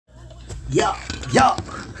Yup.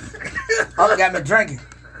 Oh, got me drinking.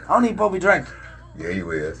 I don't even supposed to be drinking. Yeah,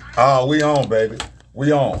 you is. Oh, we on, baby.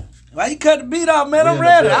 We on. Why you cut the beat off, man? I'm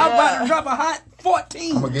ready. I'm about to drop a hot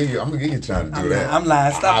 14. I'm gonna give you time to do that. I'm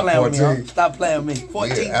lying. Stop playing with me. Huh? Stop playing with me.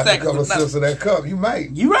 14 after seconds. After a couple of sips of that cup, you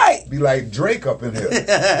might. You right. Be like Drake up in here. Be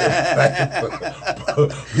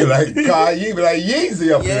like Kanye. Be like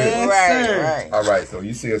Yeezy up in here. Right. All right, so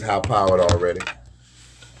you see us high powered already.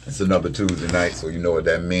 It's another Tuesday night, so you know what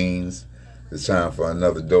that means. It's time for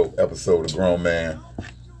another dope episode of Grown Man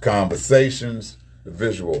Conversations, the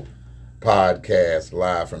visual podcast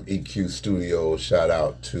live from EQ Studios. Shout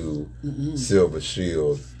out to Silver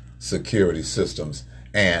Shield Security Systems.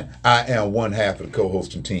 And I am one half of the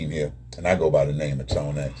co-hosting team here, and I go by the name of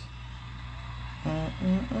Tone X.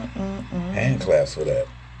 Hand claps for that.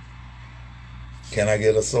 Can I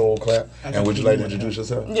get a soul clap? And would you like to introduce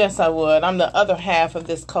yourself? Yes, I would. I'm the other half of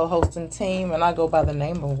this co-hosting team, and I go by the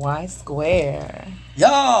name of Y Square.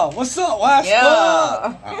 Yo, what's up, Y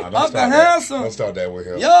Square? Uncle Handsome. Let's start that with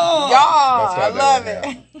him. Yo, I love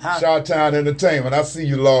it. Shawtown Entertainment. I see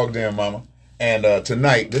you logged in, mama. And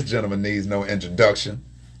tonight, this gentleman needs no introduction.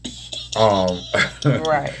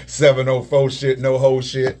 Right. 704 shit, no whole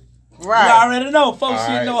shit. Right. You already know, folks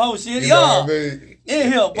shit, no whole shit. Yo.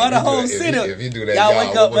 In here, but the whole city. If you do that, y'all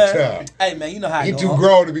wake up, man. Time. Hey, man, you know how he too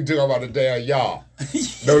grown to be talking about the damn y'all.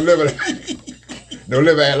 Don't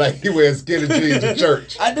live act like he wears skinny jeans to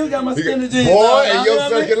church. I do got my skinny jeans. Boy, and your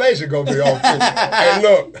circulation gonna be off too. Hey,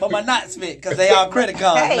 look. But my knots fit because they all credit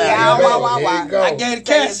cards hey, now. I gave the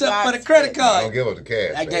cash up for the credit card. Don't give up the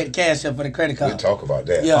cash. I gave the cash up for the credit card. We talk about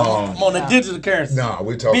that. Yeah, I'm on the digital currency. Nah,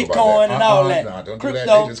 we talk Bitcoin about that. and all that. Nah, don't Crypto. do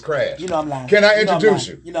that. They just crash. You know I'm lying. Can I introduce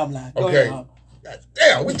you? You know I'm lying. Okay. Go ahead,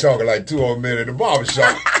 damn, we talking like 2 old men in the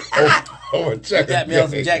barbershop. over check. Got me on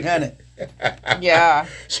some Jack Honey. Yeah.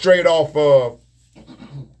 Straight off of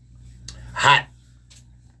Hot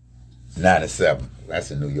 97. That's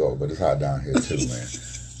in New York, but it's hot down here too, man.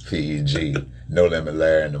 PEG, No Limit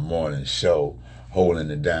Larry in the morning show, holding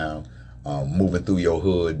it down, moving through your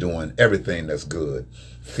hood, doing everything that's good,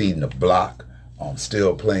 feeding the block,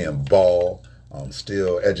 still playing ball,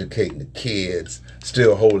 still educating the kids,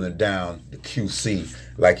 still holding down the QC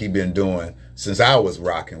like he been doing since I was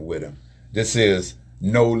rocking with him. This is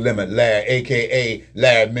No Limit Larry, a.k.a.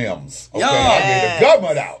 Larry Mims. Okay, I get the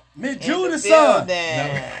government out. Miss Judy, son.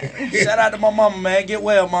 Shout out to my mama, man. Get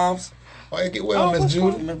well, moms. Why you get well, Miss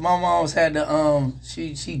Judy? My mom always had the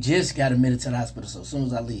she just got admitted to the hospital, so as soon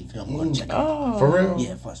as I leave, I'm going to check her out. For real?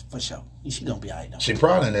 Yeah, for sure. She gonna be all right though. She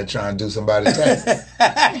probably in there trying to do somebody's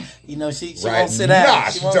taxes. You know, she right won't sit down. Nah,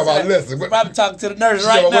 she talking about listen. She's probably talking to the nurse she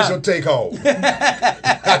right now. What's your take home?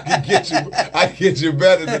 I can get you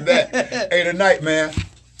better than that. Hey, tonight, man,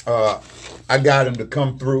 I got him to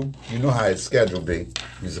come through. You know how his schedule be.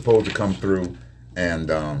 He's supposed to come through,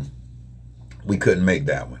 and we couldn't make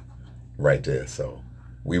that one right there. So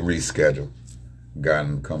we rescheduled, got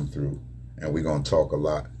him to come through, and we're going to talk a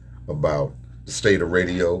lot about the state of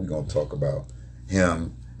radio. We're going to talk about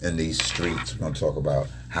him in these streets. We're going to talk about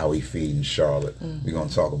how he feeding Charlotte. We're going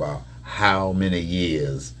to talk about how many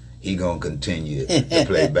years he going to continue to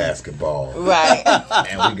play basketball. Right.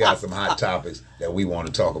 And we got some hot topics that we want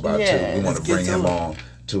to talk about, too. We want to bring him on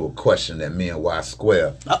to a question that me and Y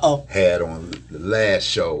Square had on the last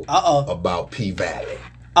show about P-Valley.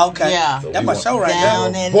 Okay. Yeah. So that's my show right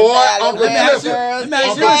down now. In Boy, Uncle Clifford.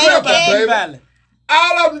 baby.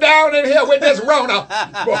 All of them down in here with this Rona.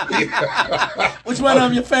 Which one of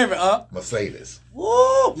them your favorite, Mercedes.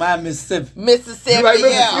 Woo, my Mississippi. Mississippi, you like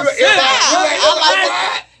yeah.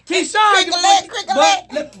 I like Keyshawn,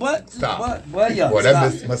 but yeah. Boy,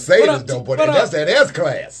 that Mercedes though, boy, that's that S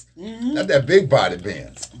class. That's that big body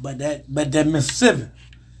Benz. But that Mississippi,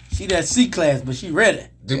 she that C class, but she ready.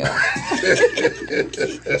 Yeah.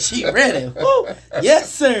 She ready. Woo.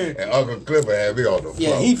 Yes, sir. And Uncle Clifford had me on the floor.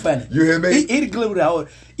 Yeah, he funny. You hear me? He the glue to the whole.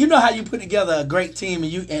 You know how you put together a great team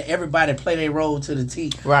and everybody play their role to the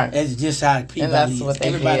T. Right. That's just how people and that's is. what they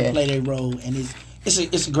Everybody did. play their role, and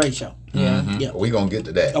it's a great show. Yeah. Mm-hmm. Yeah. We're going to get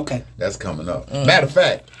to that. Okay. That's coming up. Matter of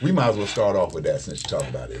fact, we might as well start off with that since you talk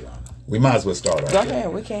about it, Ilana. We might as well start off. Go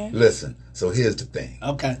ahead, we can. Listen, so here's the thing.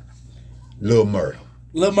 Okay. Lil Murda.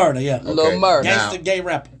 Lil Murda, yeah. Okay. Lil Murda. Gangster gay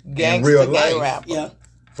rapper. In real gay life, rapper. Yeah.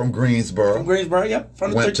 from Greensboro. From Greensboro, yeah.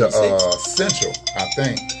 From the Went to 13-6. Central, I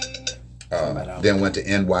think. Then went to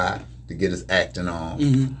NY to get his acting on.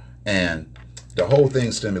 Mm-hmm. And the whole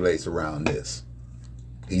thing stimulates around this.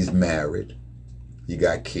 He's married. He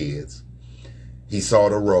got kids. He saw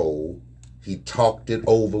the role. He talked it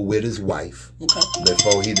over with his wife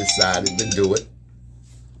before he decided to do it.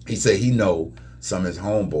 He said he know some of his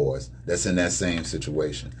homeboys that's in that same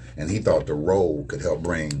situation. And he thought the role could help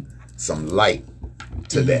bring some light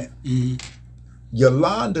to that.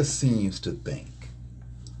 Yolanda seems to think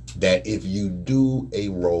that if you do a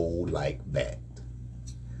role like that,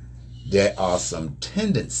 there are some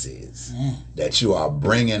tendencies that you are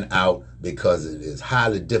bringing out because it is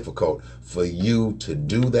highly difficult for you to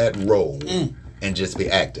do that role and just be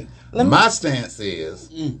acting. My stance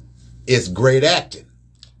is it's great acting.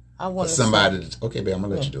 I want for somebody okay, babe, I'm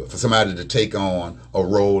gonna let you do it. For somebody to take on a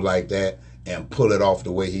role like that and pull it off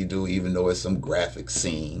the way he do, even though it's some graphic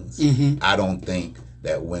scenes, I don't think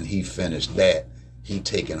that when he finished that, he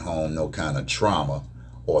taking home no kind of trauma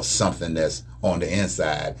or something that's on the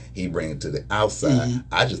inside, he bring it to the outside.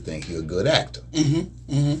 I just think he's a good actor.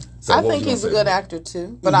 So I think he's a good actor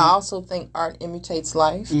too, but I also think art imitates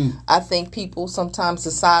life. I think people sometimes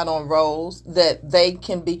decide on roles that they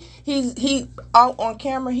can be. He out on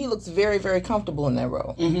camera, he looks very, very comfortable in that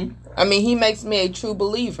role. I mean, he makes me a true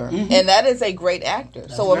believer, and that is a great actor.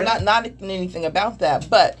 So I'm not knocking anything about that,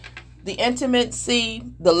 but the intimacy,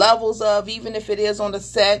 the levels of, even if it is on the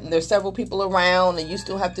set and there's several people around and you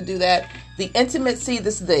still have to do that, the intimacy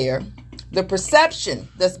that's there, the perception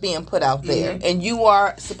that's being put out there, and you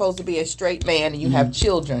are supposed to be a straight man and you have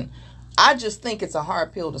children, I just think it's a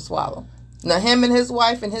hard pill to swallow. Now, him and his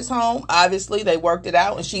wife in his home, obviously they worked it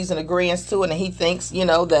out and she's in agreement to it, and he thinks, you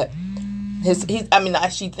know, that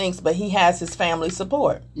not she thinks, but he has his family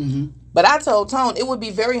support. But I told Tone it would be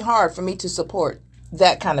very hard for me to support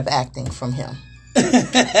that kind of acting from him. Very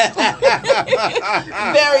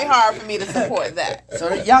hard for me to support that.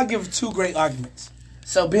 So y'all give two great arguments.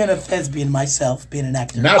 So being a thespian myself, being an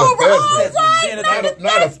actor. Not a thespian.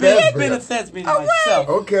 Not a thespian. Being a thespian myself.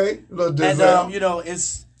 Okay. And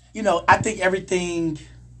it's I think everything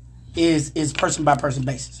is person by person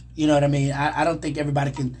basis. You know what I mean? I don't think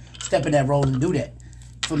everybody can step in that role and do that.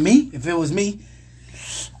 For me, if it was me,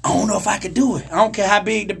 I don't know if I could do it. I don't care how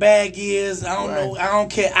big the bag is. I don't know. I don't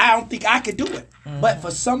care. I don't think I could do it. But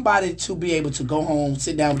for somebody to be able to go home,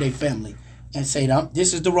 sit down with their family, and say,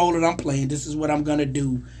 this is the role that I'm playing. This is what I'm going to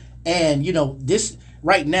do. And, this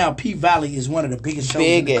right now, P-Valley is one of the biggest shows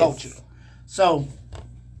in the culture. So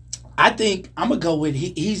I think I'm going to go with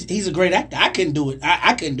he's a great actor. I couldn't do it.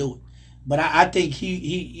 I couldn't do it. But I think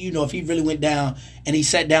he if he really went down and he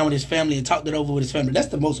sat down with his family and talked it over with his family, that's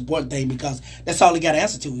the most important thing, because that's all he got to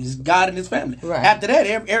answer to is God and his family. Right. After that,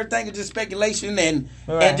 everything is just speculation and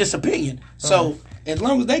just opinion. So as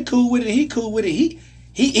long as they cool with it, he cool with it.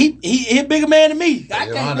 He a bigger man than me. I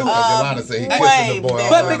can't do it. Yolanda said he kissing the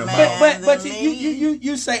boy. But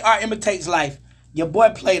you say art imitates life. Your boy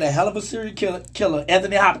played a hell of a serial killer,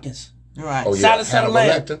 Anthony Hopkins. Right. Oh, yeah. Silence of the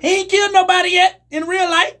Lamb. He ain't killed nobody yet in real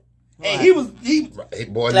life. Right. And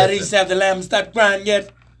Clarice have the lamb stop crying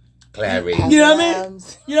yet. Clarice. You know what I mean?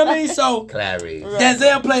 You know what I mean? So Clarice.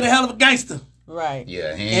 Denzel played a hell of a gangster. Right.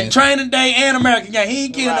 Yeah. In Training Day and American Gang. He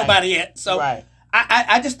ain't killed nobody yet. So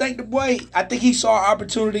I just think the boy, I think he saw an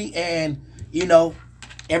opportunity, and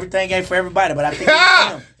everything ain't for everybody, but I think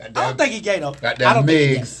I don't think he gay though. Got that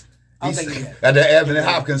Miggs. I don't think he gay. Got that Anthony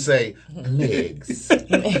Hopkins say, Miggs.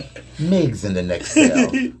 Miggs in the next cell.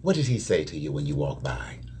 What did he say to you when you walked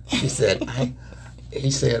by? He said,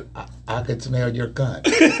 I could smell your gun.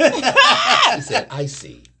 He said, I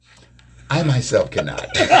see. I myself cannot.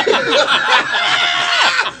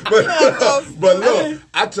 but look,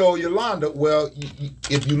 I told Yolanda, well,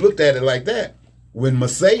 if you looked at it like that, when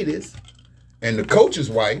Mercedes and the coach's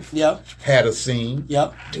wife had a scene,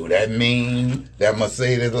 do that mean that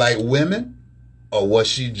Mercedes like women? Or was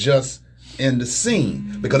she just in the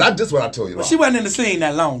scene? Because that's what I told you. Well, she wasn't in the scene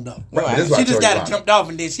that long though. Right. She just got it jumped off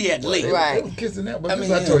and then she had to leave. Right. They were kissing that, but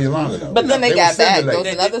I told Yolanda though. But then they got back. There was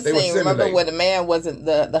another scene. Remember where the man wasn't,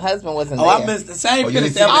 the husband wasn't there. I missed the same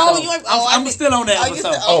episode. I'm still on that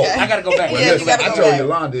episode. I gotta go back. I told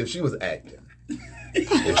Yolanda if she was acting.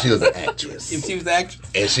 If she was an actress. If she was an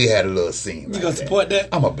actress. And she had a little scene. You gonna support that?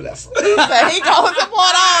 I'm a bless her. So he gonna support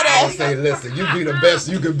all that. I would say, listen, you be the best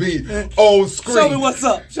you can be on screen. Show me what's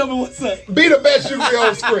up. Be the best you can be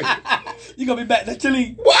on screen. You gonna be back to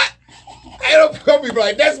Chile. What? And I'm gonna be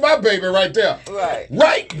like, that's my baby right there. Right.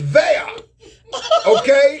 Right there.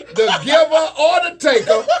 Okay? The giver or the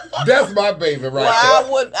taker, that's my baby right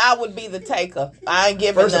there. I would be the taker. I ain't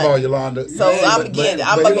giving First of all, Yolanda. So I'm gonna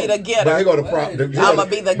be the getter. But here go the problem. I'm gonna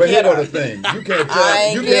be the getter. But here go the thing.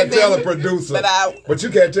 You can't tell a producer, but you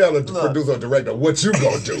can't tell a producer or director what you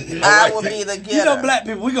gonna do. I will be the getter. You know, black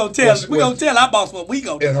people, we gonna tell our boss what we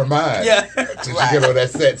gonna do. In her mind. Yeah. Till she get on that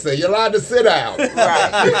set, say, Yolanda, sit down.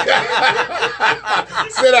 Right.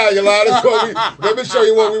 Sit down, Yolanda. Let me show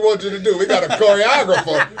you what we want you to do. We got a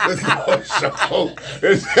choreographer is going to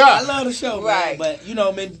show. I love the show, man. Right. But, you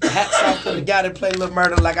know, man, hats off to the guy that played Little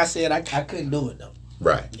Murder. Like I said, I couldn't do it, though.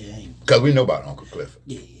 Right. Yeah. Because we know about Uncle Clifford.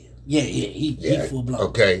 Yeah. He full blown.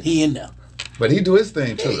 Okay. He in there. But he do his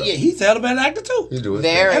thing, too, though. Yeah, he's a hell of an actor, too. He do his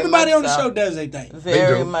Very thing. Everybody much on the so. show does their thing.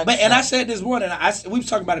 Very do. much. But and so. I said this morning, we was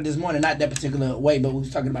talking about it this morning, not that particular way, but we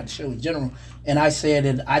was talking about the show in general. And I said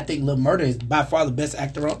that I think Lil Murda is by far the best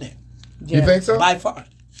actor on there. You think so? By far.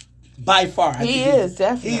 I think He is,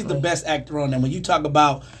 definitely. He's the best actor on there. When you talk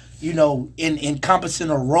about, you know, in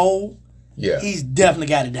encompassing a role, Yeah. he's definitely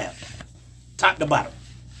got it down. Top to bottom.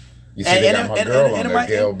 You see, they got my girl on there,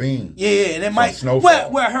 Gail Bean. Yeah, and it might. Snowfall.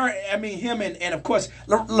 Well, her, I mean, him and of course,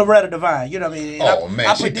 Loretta Devine, you know what I mean? Oh,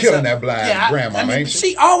 man, she put this killing up. that blind grandma, I mean, ain't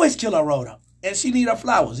she? She always kill her road up. And she need her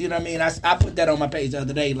flowers, you know what I mean? I put that on my page the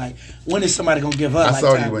other day, like, when is somebody going to give her I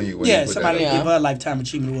saw lifetime? you when you yeah, put somebody that give her a lifetime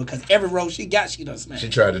achievement award, because every role she got, she done smashed. She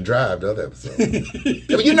tried to drive the other episode.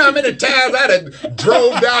 You know how many times I done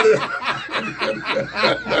drove down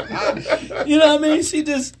it? You know what I mean? She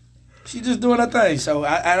just doing her thing. So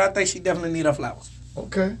I think she definitely need her flowers.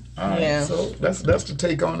 Okay. All right. Yeah. So that's the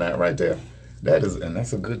take on that right there.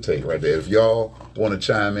 That's a good take right there. If y'all want to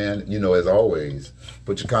chime in, you know, as always,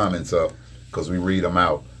 put your comments up because we read them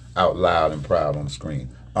out loud and proud on the screen.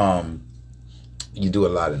 You do a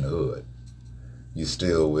lot in the hood. You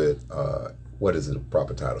still with what is it? The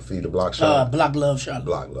proper title? Feed the Block Charlotte. Block Love Charlotte.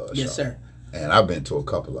 Block Love. Yes, Charlotte. sir. And I've been to a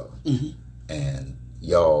couple of them. Mm-hmm. And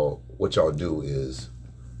what y'all do is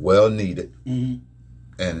well needed, and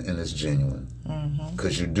it's genuine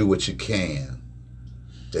because you do what you can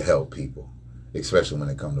to help people, especially when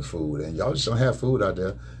it comes to food. And y'all just don't have food out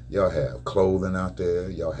there. Y'all have clothing out there.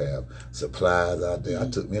 Y'all have supplies out there. I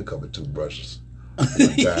took me a couple of toothbrushes. One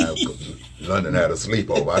time, London had a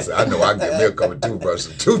sleepover. I said, I know I can get me a couple of toothbrushes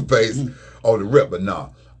and toothpaste on the rip, but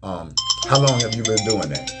no. How long have you been doing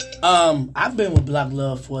that? I've been with Block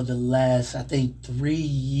Love for the last, I think, 3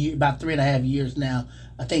 years, about 3.5 years now.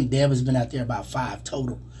 I think Deb has been out there about 5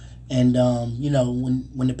 total. And you know,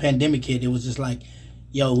 when the pandemic hit, it was just like,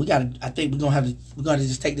 yo, I think we're gonna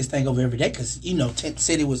just take this thing over every day, because you know, Tent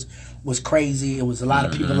City was crazy. It was a lot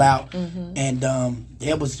of people out, and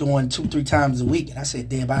Deb was doing 2-3 times a week. And I said,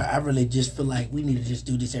 Deb, I really just feel like we need to just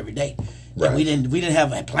do this every day. Right. And we didn't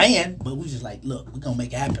have a plan, but we was just like, look, we're gonna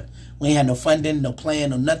make it happen. We ain't had no funding, no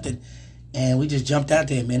plan, no nothing, and we just jumped out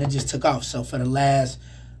there, man. It just took off. So for the last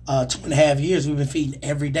 2.5 years, we've been feeding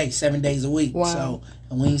every day, 7 days a week. Wow. So,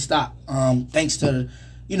 and we ain't stopped. Thanks to,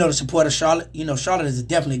 you know, the support of Charlotte. You know, Charlotte is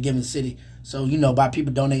definitely a giving city. So, you know, by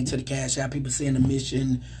people donating to the Cash App, people seeing the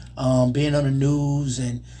mission, being on the news,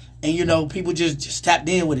 and you know, people just tapped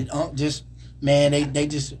in with it. Man, they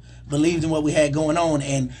just believed in what we had going on,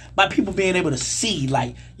 and by people being able to see,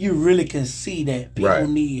 like, you really can see that people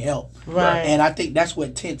need help. Right. And I think that's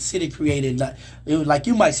what Tent City created. Like, it was like,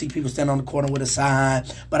 you might see people stand on the corner with a sign,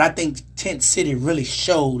 but I think Tent City really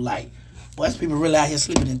showed, like, well, there's people really out here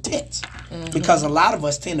sleeping in tents. Because a lot of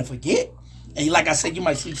us tend to forget. And like I said, you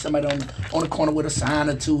might see somebody on the corner with a sign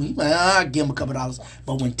or two. You might give them a couple dollars.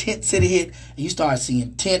 But when Tent City hit, and you start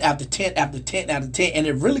seeing tent after tent after tent after tent, and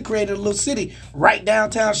it really created a little city right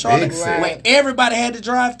downtown Charlotte, where everybody had to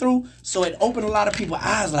drive through. So it opened a lot of people's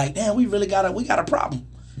eyes. Like, damn, we got a problem.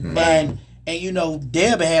 And you know,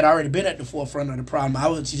 Deb had already been at the forefront of the problem. I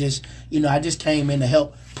was just, you know, I just came in to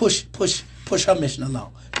help push her mission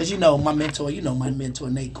along. Because, you know, my mentor,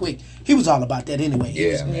 Nate Quick, he was all about that anyway.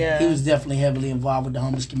 He was definitely heavily involved with the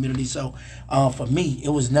homeless community. So, for me, it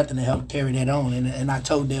was nothing to help carry that on. And I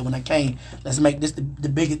told Deb when I came, let's make this the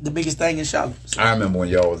biggest thing in Charlotte. So, I remember when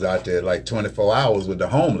y'all was out there like 24 hours with the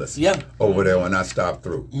homeless over there when I stopped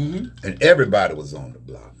through. And everybody was on the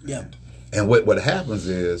block. Yeah. And what happens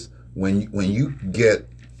is when you get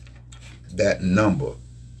that number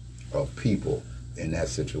of people in that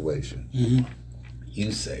situation,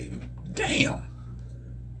 you say, damn,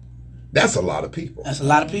 that's a lot of people. That's a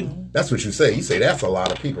lot of people. That's what you say. You say that's a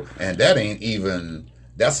lot of people. And that ain't even,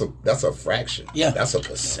 that's a fraction. Yeah. That's a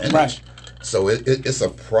percentage. Right. So it's a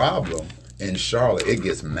problem in Charlotte. It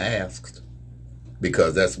gets masked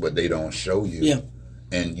because that's what they don't show you. Yeah.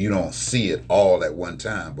 And you don't see it all at one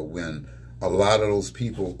time. But when a lot of those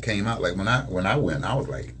people came out, like when I went, I was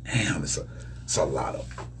like, damn, it's a lot of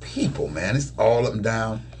people, man. It's all up and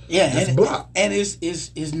down. Yeah, this block. And it's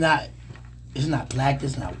not black,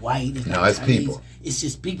 it's not white, it's not it's Chinese, people. It's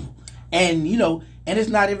just people. And you know, and it's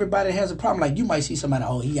not everybody that has a problem. Like, you might see somebody,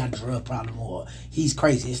 oh, he got a drug problem, or he's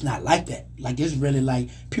crazy. It's not like that. Like, it's really like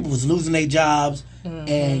people was losing their jobs,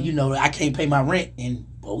 and you know, I can't pay my rent, and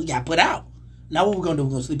well, we got put out. Now what we're gonna do?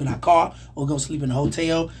 We're gonna sleep in our car, or we're gonna sleep in a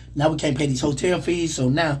hotel. Now we can't pay these hotel fees, so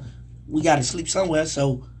now we got to sleep somewhere,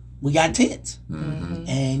 so we got tents.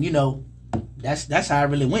 And, you know, that's how it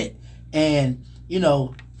really went. And, you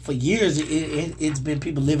know, for years, it's been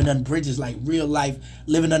people living under bridges, like real life,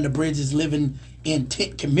 living under bridges, living in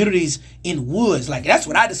tent communities in woods. Like, that's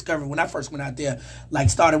what I discovered when I first went out there. Like,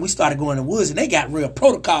 we started going to woods, and they got real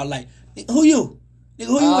protocol. Like, who you? Nigga,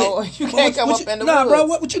 who you with? You can't come up in the woods. Nah, bro,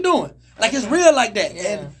 what you doing? Like, it's real like that.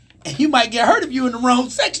 Yeah. And you might get hurt if you in the wrong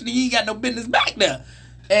section and you ain't got no business back there.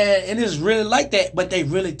 And it's really like that, but they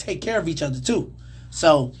really take care of each other too.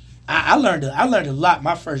 So I learned a lot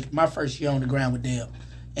my first year on the ground with Dale.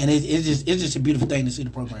 And it's just a beautiful thing to see the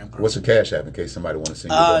program grow. What's the cash app in case somebody want to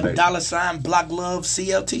send you a donation? $ Block Love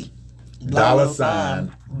CLT. $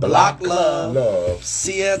 Block Love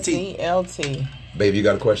CLT. CLT. Baby, you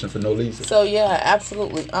got a question for Nolisa? So yeah,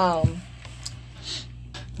 absolutely.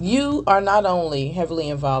 You are not only heavily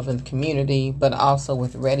involved in the community, but also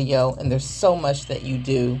with radio, and there's so much that you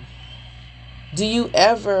do. Do you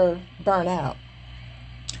ever burn out?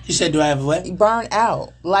 You said, do I have what? Burn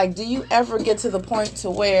out. Like, do you ever get to the point to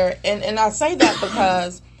where, and I say that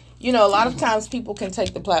because, you know, a lot of times people can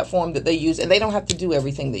take the platform that they use and they don't have to do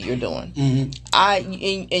everything that you're doing. And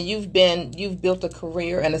you've built a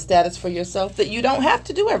career and a status for yourself that you don't have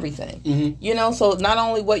to do everything. You know, so not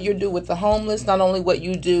only what you do with the homeless, not only what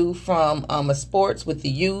you do from a sports with the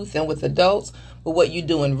youth and with adults, but what you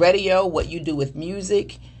do in radio, what you do with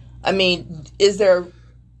music. I mean,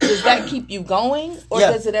 does that keep you going, or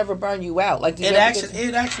does it ever burn you out? Like, it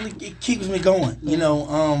actually keeps me going. You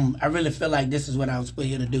know, I really feel like this is what I was put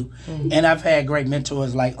here to do, and I've had great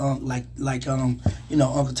mentors like you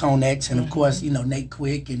know, Uncle Tone X, and of course, you know, Nate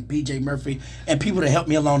Quick and BJ Murphy, and people that helped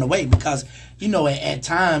me along the way, because you know, at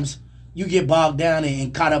times you get bogged down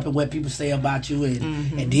and caught up in what people say about you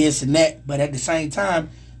and this and that, but at the same time,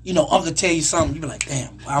 you know, Uncle tell you something, you be like,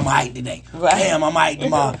 damn, I'm hyped today. Right. Damn, I'm hyped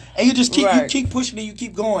tomorrow. And you just keep pushing and you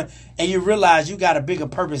keep going, and you realize you got a bigger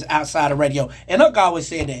purpose outside of radio. And Uncle always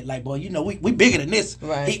said that, like, boy, you know, we bigger than this.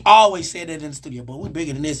 Right. He always said that in the studio, but we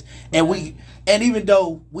bigger than this. And and even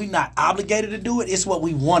though we not obligated to do it, it's what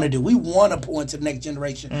we want to do. We want to pour into the next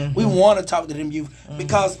generation. We want to talk to them youth,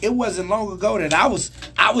 because it wasn't long ago that I was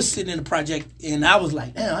sitting in the project and I was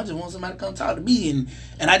like, damn, I just want somebody to come talk to me,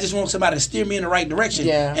 and I just want somebody to steer me in the right direction.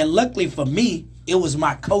 Yeah. And luckily for me, it was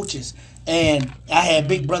my coaches. And I had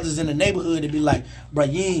big brothers in the neighborhood to be like, bro,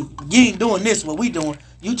 you ain't doing this, what we doing.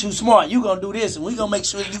 You too smart. You gonna do this, and we gonna make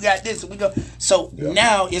sure you got this, and we go. So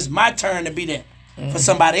now it's my turn to be there for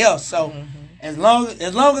somebody else. So as long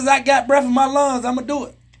as I got breath in my lungs, I'm gonna do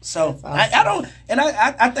it. So awesome. I don't, and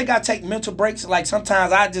I think I take mental breaks. Like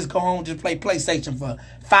sometimes I just go home and just play PlayStation for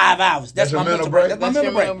 5 hours. That's my mental break. That's my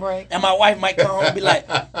mental break. And my wife might come home and be like,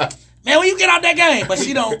 man, when you get out that game? But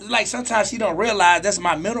she don't, like, sometimes she don't realize that's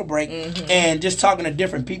my mental break. And just talking to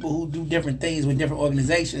different people who do different things with different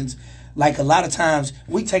organizations, like a lot of times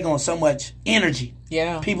we take on so much energy.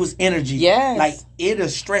 Yeah. People's energy. Yes. Like, it'll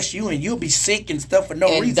stress you and you'll be sick and stuff for no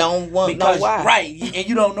reason. And don't know why. Right. And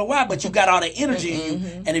you don't know why, but you got all the energy in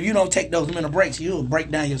you. And if you don't take those mental breaks, you'll break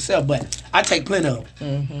down yourself. But I take plenty of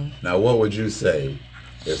them. Now, what would you say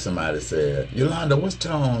if somebody said, Yolanda, what's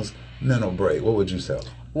Tone's mental break? What would you say?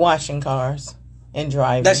 Washing cars and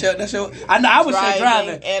driving. That's your. I know. I would say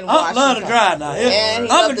driving. And I love to drive now. I'm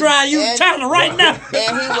gonna drive you to China right now.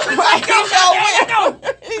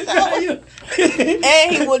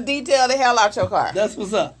 And he will detail the hell out your car. That's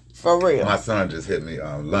what's up. For real. My son just hit me.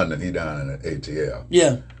 London. He down in the ATL.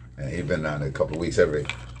 Yeah. And he been down there a couple of weeks every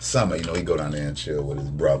summer. You know, he go down there and chill with his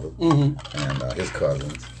brother and his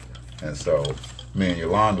cousins. And so me and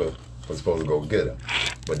Yolanda was supposed to go get him.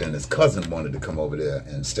 But then his cousin wanted to come over there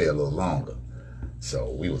and stay a little longer.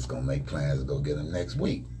 So we was going to make plans to go get him next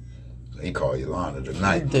week. So he called Yolanda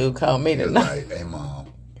tonight. Dude called me tonight. He was like, hey,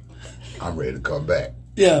 Mom, I'm ready to come back.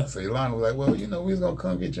 Yeah. So Yolanda was like, well, you know, we was going to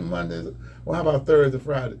come get you Monday. Well, how about Thursday,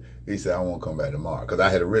 Friday? He said, I won't come back tomorrow. Because I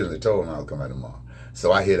had originally told him I would come back tomorrow.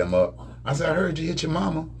 So I hit him up. I said, I heard you hit your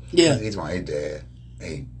mama. Yeah. He's like, hey, Dad.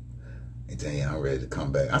 Hey, I'm ready to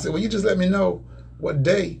come back. I said, well, you just let me know what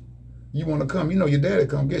day you want to come. You know your daddy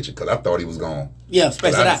come get you. Because I thought he was gone. Yeah,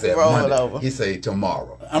 space it out. Roll it over. He said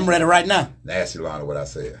tomorrow. I'm ready right now. Now ask Yolanda what I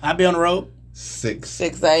said. I'll be on the road. 6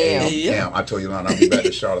 a.m. Yeah. I told Yolanda I'll be back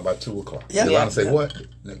to Charlotte by 2 o'clock. Yeah. Yolanda said, what?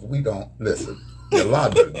 Nigga, we don't listen.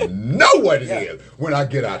 Yolanda know what it is when I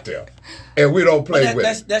get out there. And we don't play with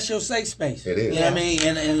it. That's your safe space. It is. You know what I mean?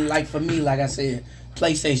 And like for me, like I said,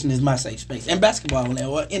 PlayStation is my safe space. And basketball,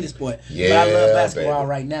 or any sport. Yeah, but I love basketball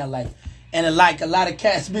right now. Like, and like a lot of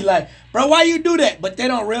cats be like, bro, why you do that? But they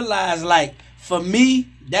don't realize, like, for me,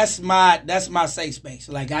 that's my safe space.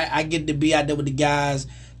 Like I get to be out there with the guys,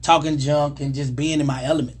 talking junk and just being in my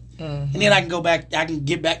element. and then I can go back. I can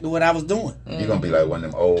get back to what I was doing. You're gonna be like one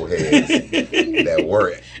of them old heads that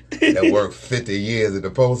work 50 years at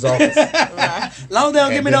the post office. Long as they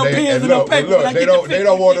don't give me no pens and no paper. Look, they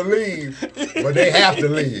don't want to leave, but they have to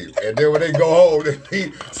leave. And then when they go home, they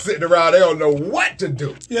be sitting around. They don't know what to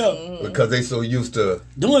do. Yeah, because they so used to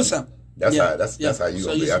doing something. That's how you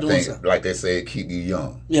gonna be. I think, something. like they say, it keep you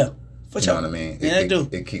young. Yeah. For you sure. know what I mean?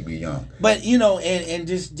 It keep you young. But, you know, and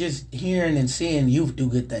just hearing and seeing youth do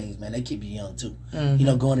good things, man, they keep you young, too. Mm-hmm. You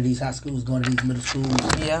know, going to these high schools, going to these middle schools.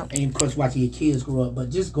 Yeah. And, of course, watching your kids grow up. But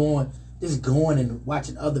just going and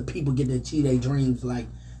watching other people get to achieve their dreams, like,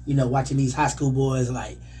 you know, watching these high school boys,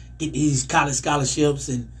 like, get these college scholarships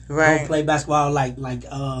and go play basketball like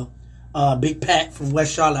Big Pat from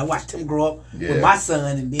West Charlotte. I watched him grow up with my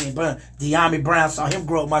son, and then De'Ami Brown saw him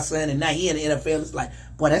grow up with my son, and now he in the NFL. It's like,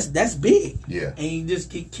 boy, that's big. Yeah. And you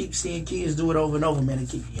just keep seeing kids do it over and over, man, and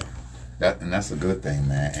keep you young. That's a good thing,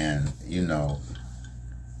 man. And, you know,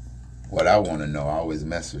 what I want to know, I always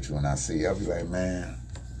mess with you when I see you. I'll be like, man,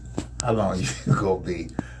 how long you gonna be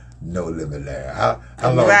No Limit Larry?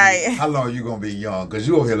 How long you gonna be young? Because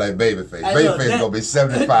you over here like Babyface. Babyface gonna be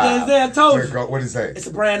 75. I told you. What did he say? It's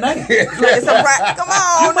a brand name. It's a brand. Come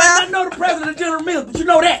on, you might not know the president of General Mills, but you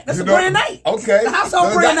know that. That's a brand name. Okay. The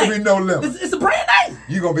household brand name. Be No Limit. It's a brand name.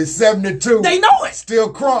 You gonna be 72. They know it.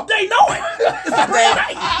 Still crunk. They know it. It's a brand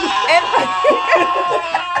name.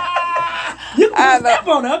 You can step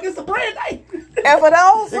on it. It's a brand name. And for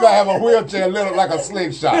those, you gonna have a wheelchair little like a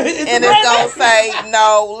slingshot, and it's gonna say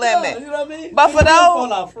No Limit. You know what I mean? But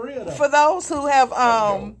for those who have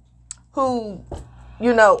who,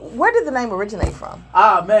 you know, where did the name originate from?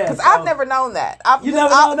 Ah, man, because I've never known that. I've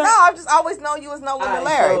just always known you as No Limit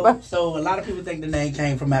Larry. So a lot of people think the name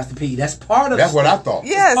came from Master P. That's part of. That's what I thought.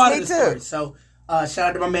 Yes, me too. Story. So shout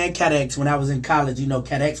out to my man Cat X. When I was in college, you know,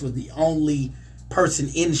 Cat X was the only person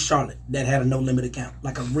in Charlotte that had a No Limit account,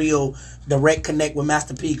 like a real direct connect with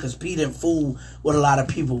Master P, because P didn't fool with a lot of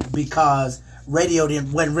people because radio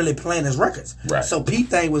wasn't really playing his records. Right. So P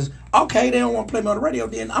thing was, okay, they don't want to play me on the radio,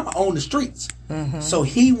 then I'm going to own the streets. Mm-hmm. So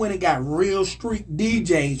he went and got real street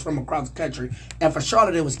DJs from across the country, and for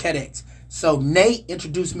Charlotte it was Cat X. So Nate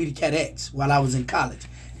introduced me to Cat X while I was in college,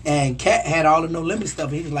 and Cat had all the No Limit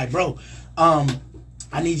stuff. He was like, bro, I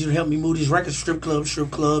need you to help me move these records, strip club,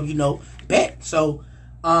 you know, bet. So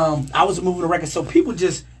I was moving the records. So people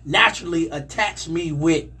just naturally attached me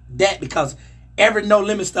with that because every No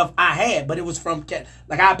Limit stuff I had, but it was from Cat.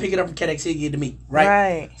 Like, I pick it up from Cat X, he'd give it to me, right?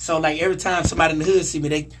 Right. So, like, every time somebody in the hood see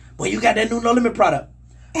me, well, you got that new No Limit product.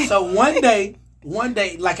 So one day,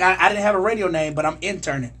 like, I didn't have a radio name, but I'm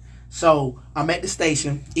interning. So I'm at the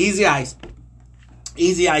station, Easy Ice.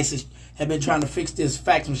 Easy Ice had been trying to fix this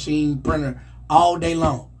fax machine printer all day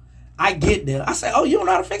long. I get there. I say, oh, you don't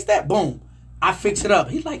know how to fix that? Boom. I fix it up.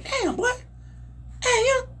 He's like, damn, boy.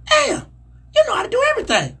 You know how to do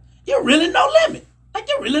everything. You're really No Limit. Like,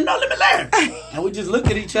 you're really No Limit Larry. And we just looked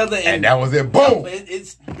at each other. And that was it. Boom.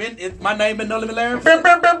 My name been No Limit Larry. My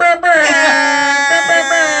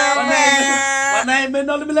name been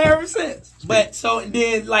No Limit Larry ever since. But so, and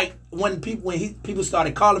then, like, when people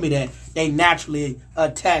started calling me that, they naturally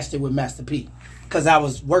attached it with Master P. Because I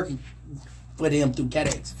was working for them through Cat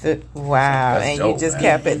X. Wow. That's and dope, you just man.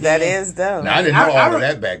 kept it. That is dope. Now, I didn't know all of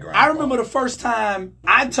that background. I remember the first time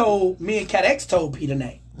me and Cat X told P the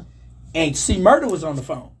name. And C Murder was on the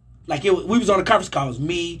phone. Like, we was on the conference calls.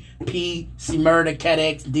 Me, P, C Murder, Cat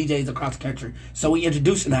X, DJs across the country. So we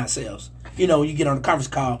introducing ourselves. You know, you get on the conference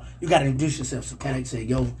call, you got to introduce yourself. So Cat X said,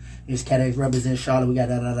 yo, it's Cat X represent Charlotte. We got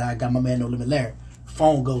da-da-da. I got my man No Limit Larry.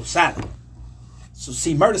 Phone goes silent. So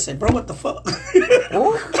C Murder said, bro, what the fuck?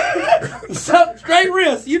 So, straight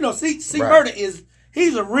real. You know, C Murder he's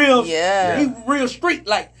a real, he's real street,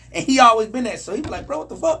 like, and he always been there. So he was like, bro, what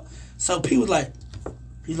the fuck? So P was like,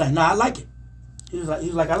 nah, I like it. He was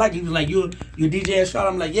like, I like it. He was like, you DJ at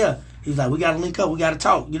Charlotte? I'm like, yeah. He was like, we gotta link up, we gotta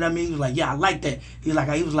talk. You know what I mean? He was like, yeah, I like that. He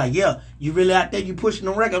was like, yeah, you really out there, you pushing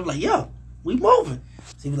the record? I was like, yeah, we moving.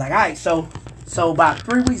 So he was like, all right, so about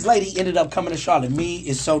 3 weeks later, he ended up coming to Charlotte.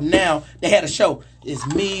 So now they had a show. It's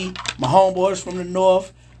me, my homeboys from the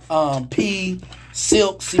north, P,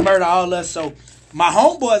 Silk, C Murder, all us. So my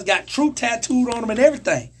homeboys got True tattooed on them and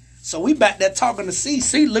everything. So we back there talking to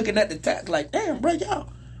C looking at the tattoo like, damn, bro,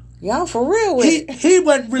 y'all for real with it. He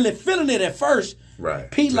wasn't really feeling it at first.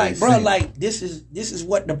 Right. P like, bro, like, this is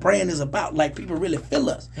what the brand is about. Like, people really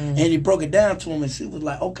feel us. Mm-hmm. And he broke it down to him, and C was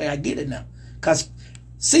like, okay, I get it now. Because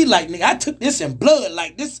C like, nigga, I took this in blood.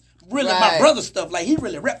 Like, this really my brother stuff. Like, he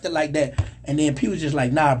really repped it like that. And then P was just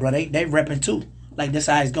like, nah, bro, they repping too. Like, this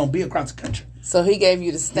how it's going to be across the country. So he gave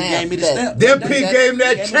you the stamp. He gave me the stamp. Then P gave him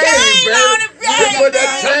that chain, baby. He put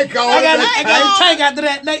that tank on. I got the tank after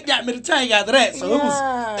that. Nate got me the tank after that. So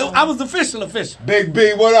I was official. Big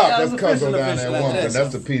B, what up? Yeah, That's Cuzzo down there in official Wilmington.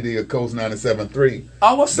 That's the PD of Coast 97.3.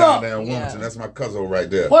 Oh, what's down up? there in Wilmington. That's my Cuzzo right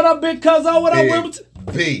there. What up, big Cuzzo? What up, Wilmington?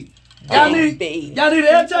 B. Y'all need an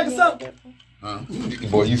air check or something?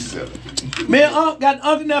 Boy, you silly. Me and Unc got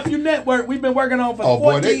Uncle Nephew Network. We've been working on for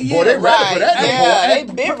 14 years. Boy, they ready for that Yeah,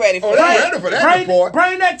 report. they been ready for Oh, that. they ready for that report.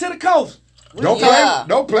 Bring that to the coast.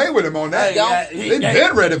 Don't play with him on that. They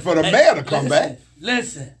been ready for the mayor to come back.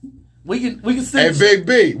 Listen, we can send Hey, Big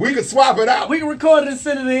B, we can swap it out. we can record it and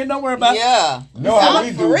send it in. Don't worry about it. Yeah. No, how I'm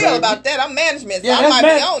we for do, real baby. about that. I'm management, so Yeah, I that's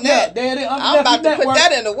might be on that. I'm about to put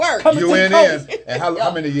that into work. Coming You to the in coast. in. And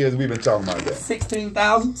how many years we been talking about that?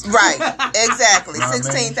 16,000. Right. Exactly. Know what I mean?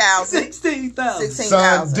 16,000. 16,000.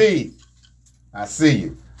 16,000. Son D, I see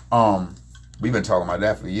you. We've been talking about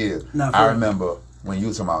that for years. Not for I real. remember when you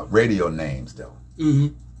was talking about radio names, though. Mm-hmm.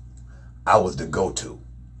 I was the go-to.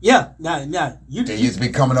 Yeah, nah. You They used to be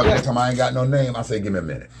coming up every time I ain't got no name. I say, give me a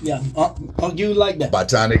minute. Yeah, you like that. By the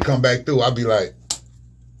time they come back through, I'll be like,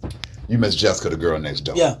 you Miss Jessica, the girl next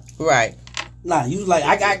door. Yeah. Right. Nah, you was like,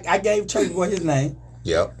 I gave Church Boy his name.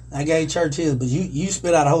 Yep. I gave Church his, but you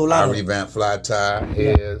spit out a whole lot I of revamped Fly Tie,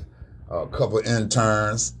 Heads, a couple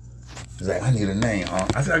interns. He's like, I need a name.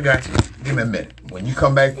 I said, I got you. Give me a minute. When you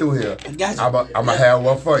come back through here, I got you. I'm going to have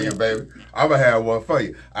one for you, baby. I'm going to have one for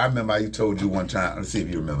you. I remember I told you one time. Let's see if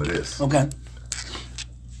you remember this. Okay.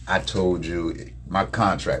 I told you my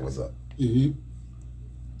contract was up. Mm-hmm.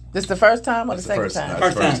 This the first time or the That's second first time?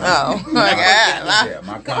 that's the First time. Oh, my God. Yeah,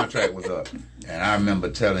 my contract was up. And I remember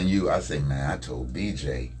telling you, I said, man, I told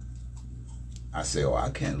BJ, I said, I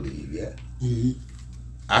can't leave yet. Mm-hmm.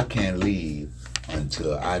 I can't leave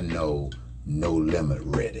until I know No Limit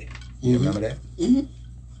ready. You remember that? Mm-hmm.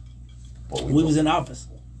 Boy, We was in the office.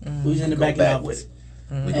 We was in the go back of the back office. with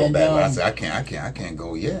it. We go And, back. But I said, I can't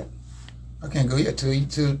go yet. I can't go yet till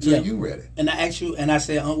you ready. And I asked you, and I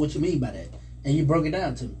said, what you mean by that? And you broke it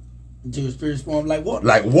down to me. Until your spirit formed like water.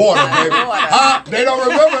 Like water, baby. Huh? They don't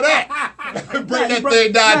remember that. Bring that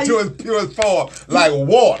thing down to its purest form, like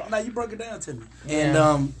water. Now you broke it down to me,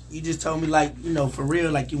 and you just told me like for real,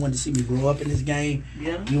 like you wanted to see me grow up in this game.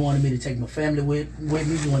 Yeah. You wanted me to take my family with me.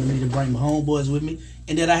 You wanted me to bring my homeboys with me,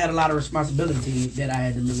 and that I had a lot of responsibility that I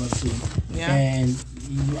had to live up to. Yeah. And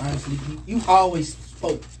you honestly, you always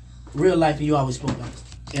spoke real life, and you always spoke honest,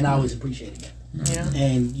 and I always appreciated that. Yeah.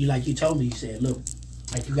 And you told me, you said, look,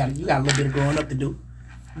 like you got a little bit of growing up to do,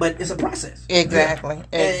 but it's a process. Exactly.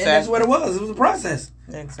 And that's what it was. It was a process.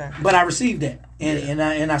 Exactly. But I received that, and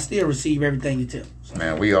I still receive everything you tell. So.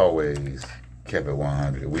 Man, we always kept it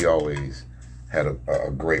 100. We always had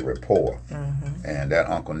a great rapport. And that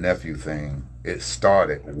uncle nephew thing, it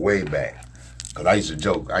started way back. Because I used to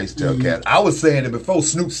joke. I used to tell cats. I was saying it before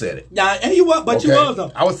Snoop said it. Yeah, and you was, but you was though.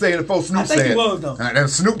 I was saying it before Snoop I think said you it. was, though. And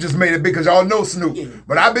Snoop just made it big because y'all know Snoop. Yeah.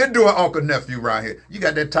 But I've been doing uncle nephew around here. You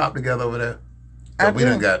got that top together over there? So we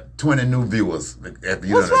done got 20 new viewers after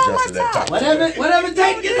you What's done wrong adjusted with that top. Whatever it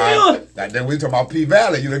takes to get it on. Like then we talking about P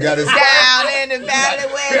Valley. You done got it. Down in the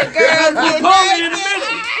valley where the girls get Call me in a naked.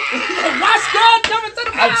 minute. Watch God coming to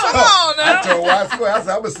the I house. told, now. I told Y Square, I said,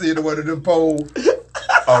 I'm going to see it one of them pole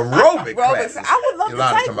aerobic classes. I would love to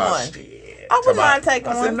Yolanda take talking about, one. shit. I would mind taking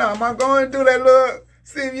I said, one. no, I'm going to do that little,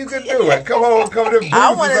 see if you can do it. Come on, come to them I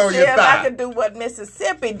want bruises to on see your if I thigh. can do what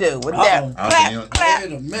Mississippi do with Uh-oh. that I clap, don't clap.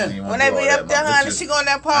 Wait a minute. When they be up there, honey, she go on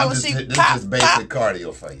that pole and she This pop, is basic pop.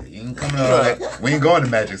 cardio for you. You ain't coming all that. We ain't going to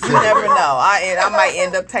Magic City. You never know. I might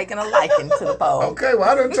end up taking a liking to the pole. Okay, well,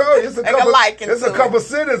 I done told you. It's a Take a couple, liking it's a to couple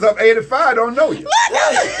cities up 85 don't know you.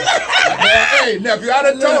 Hey, nephew, I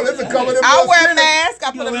done told you. It's a couple of them I little wear a cities. mask.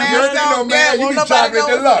 I put a You ain't mask no on. man. Yeah, You won't be nobody chocolate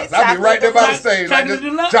know deluxe. it's I be right there by the chocolate stage. Like Chocolate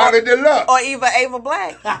this. deluxe? Chocolate deluxe. Or even Ava Black.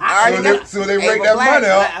 I already know. So they rake Ava that Black. money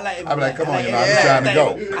up. I like Ava I'm like, Black. come I on, like you know, Ava I'm Black. trying to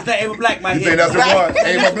go. I think Ava Black might You hit. think that's the one?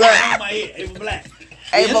 Ava Black. My head, Ava Black. Ava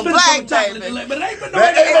It's been Black, some chocolate baby. delay, but it ain't been no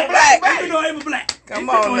That Ava Ava Black. Black, Ain't been no Ava Black. Come Ain't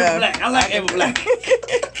been on no now. Ava Black. I like Ava Black.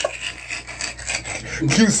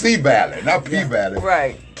 QC Valley, not P Valley.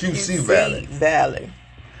 Right. QC Valley. Valley.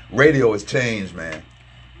 Radio has changed, man.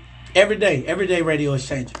 Every day radio is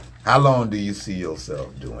changing. How long do you see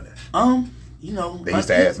yourself doing it? They used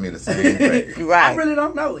to ask me the same thing. Right. I really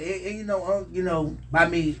don't know. By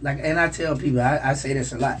me, like, and I tell people, I say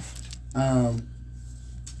this a lot.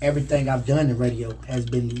 Everything I've done in radio has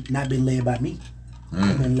not been led by me.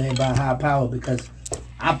 It's been led by higher power, because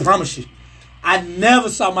I promise you, I never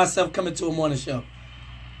saw myself coming to a morning show.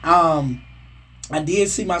 I did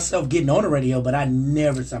see myself getting on the radio, but I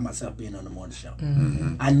never saw myself being on the morning show.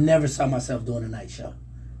 I never saw myself doing a night show.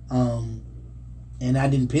 and I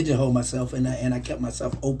didn't pigeonhole myself, and I kept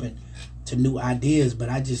myself open to new ideas. But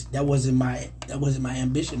that wasn't my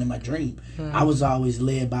ambition and my dream. I was always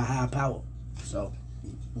led by high power. So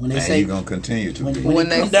when they say you're gonna continue to when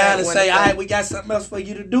they come down and say, all right, we got something else for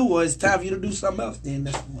you to do, or it's time for you to do something else, then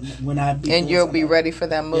that's when I be and you'll be ready for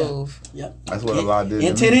that move. Yep. That's what a lot did.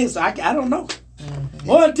 Until then, so I don't know.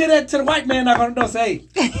 Or until the white man not gonna know, say,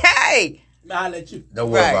 hey. I'll let you.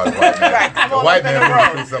 Don't worry about the white man. Right. The white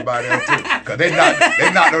man will do somebody else too. Because they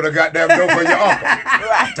knocked on the goddamn door for your uncle.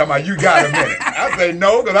 Right. Talking about, you got a minute. I say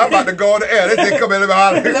no, because I'm about to go on the air. They say, come here, let me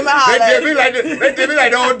holler at you. Let me holler They at did me like they did me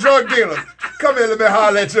like the old drug dealers. Come here, let me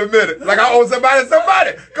holler at you a minute. Like I owe somebody.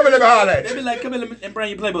 Come here, let me holler at They you. be like, come here and bring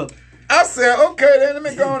your playbook. I said, okay, then let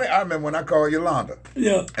me go on there. I remember when I called Yolanda.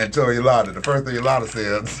 Yeah. And told Yolanda, the first thing Yolanda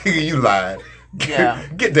said, "Nigga, you lied. Yeah.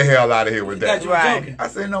 Get the hell out of here with that." Right. I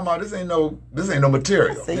said, no, ma, this ain't no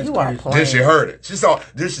material. So you are playing. Then she heard it. She saw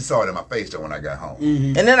it in my face though when I got home.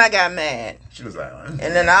 And then I got mad. She was like, And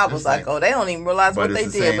then I was like, oh, they don't even realize what they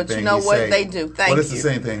did. But you know what they do. Thank you. Well, it's the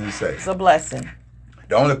same thing you say. It's a blessing.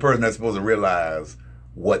 The only person that's supposed to realize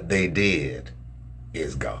what they did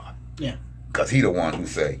is God. Yeah. Because he the one who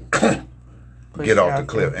say, get off the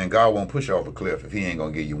cliff. And God won't push you off a cliff if he ain't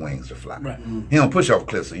going to give you wings to fly. Right. He don't push you off a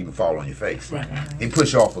cliff so you can fall on your face. Right. He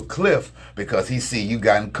push you off a cliff because he see you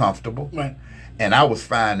gotten comfortable. Right. And I was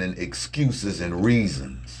finding excuses and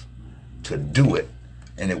reasons to do it.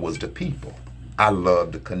 And it was the people. I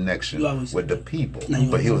love the connection with the people.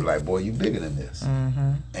 But he was like, boy, you bigger than this.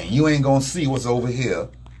 And you ain't going to see what's over here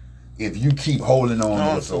if you keep holding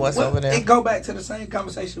on to what's over there. It go back to the same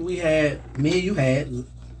conversation we had, me and you had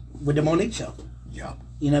with the Monique show. Yeah.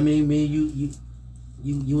 You know what I mean? Me and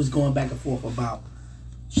you was going back and forth about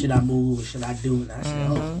should I move or should I do it? And I said,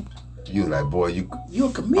 oh. You like, boy, you're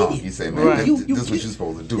a comedian. You say, man, this is what you're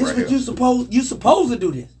supposed to do right here. This is what you supposed to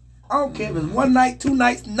do this. I don't care if it's 1 night, 2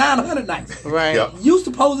 nights, 900 nights. Right. Yep. You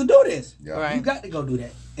supposed to do this. Yeah. Right. You got to go do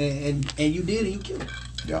that. And you did and you killed it.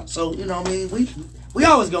 Yeah. So, you know what I mean? We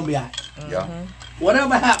always going to be all right. Yeah.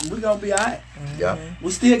 Whatever happens, we going to be all right. Yeah.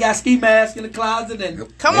 We still got ski masks in the closet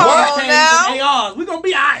and Come on now. and ARs. We going to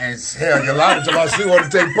be all right. And hell, Yolanda told me she want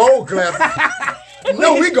to take pole classes.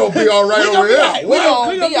 No, we gonna be all right over here. We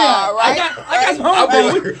gonna be all right. I got some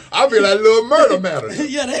homeboys. I'll be like little murder matters.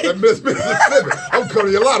 Yeah, like Miss Mississippi. I'm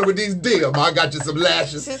coming to Yolanda with these deals. I got you some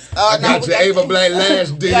lashes. I got your Ava Black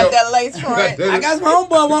lash deal. Got that lace front. I got some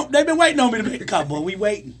homeboys. They've been waiting on me to make the cut, boy. We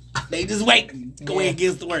waiting. They just waiting. Go ahead and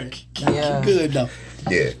get us to work. Yeah. Good though.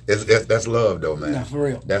 Yeah, that's love though, man. Nah, for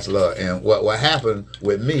real. That's love. And what happened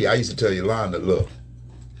with me, I used to tell Yolanda, look,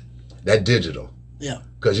 that digital. Yeah.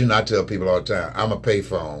 Because you know, I tell people all the time, I'm a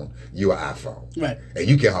payphone, you an iPhone. Right. And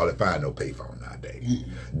you can't hardly find no payphone nowadays.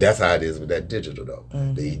 Mm-hmm. That's how it is with that digital, though.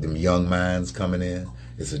 Mm-hmm. Them young minds coming in,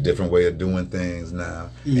 it's a different way of doing things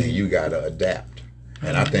now, and you got to adapt.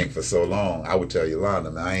 And I think for so long, I would tell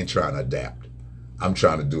Yolanda, man, I ain't trying to adapt. I'm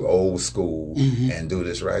trying to do old school and do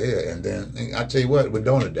this right here. And then, I tell you what, we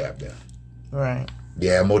don't adapt then. Right.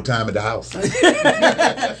 Yeah, more time at the house. Okay.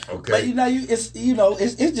 But it's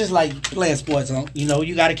just like playing sports. Huh? You know,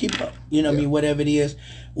 you got to keep up. You know what I mean? Whatever it is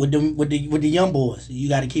with the young boys, you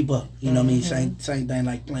got to keep up. You know what I mean? Same thing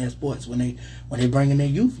like playing sports. When they bring in their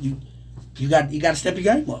youth, you got to step your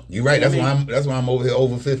game up. You're right. That's why I'm over here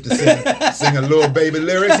over 50 singing little baby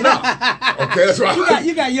lyrics now. Okay, that's right.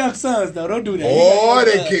 You got young sons though. Don't do that. Oh,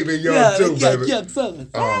 they keep it young too, baby. Young sons.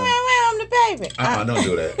 I'm the baby. Don't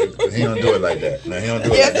do that. He don't do it like that. No, he don't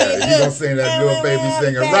do it like that. You gonna sing that little baby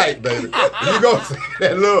singing right, baby. You gonna sing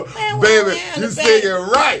that little baby, you singing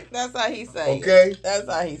right. That's how he say. Okay. That's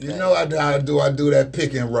how he say. You know I do that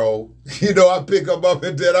pick and roll. You know I pick them up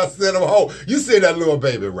and then I send them home. You sing that little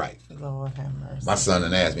baby right. Lord have mercy. My son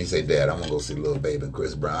done asked me, he said, Dad, I'm gonna go see Lil Baby and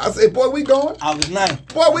Chris Brown. I said, boy, we going? August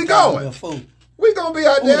 9th. Boy, we going. We gonna be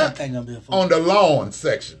out there on the lawn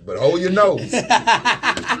section, but hold your nose,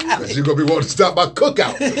 because you're gonna be wanting to stop by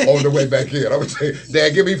Cookout on the way back here. I'm gonna say,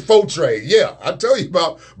 Dad, give me 4 trade. Yeah, I tell you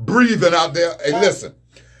about breathing out there. Hey, listen,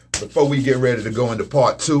 before we get ready to go into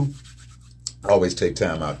part 2, always take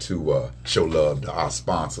time out to show love to our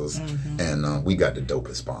sponsors, and we got the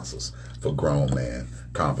dopest sponsors for Grown Man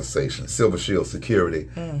Conversation. Silver Shield Security,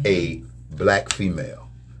 a black female.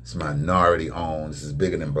 It's minority owned. This is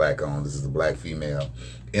bigger than black owned. This is a black female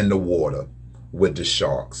in the water with the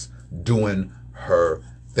sharks doing her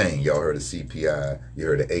thing. Y'all heard of CPI. You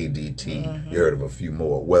heard of ADT. You heard of a few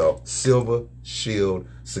more. Well, Silver Shield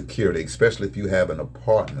Security, especially if you have an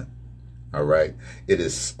apartment, all right, it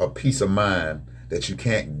is a peace of mind that you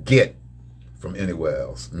can't get from anywhere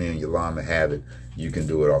else. Me and Yolanda have it. You can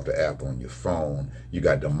do it off the app on your phone. You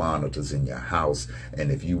got the monitors in your house.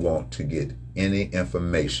 And if you want to get any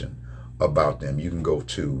information about them, you can go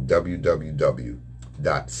to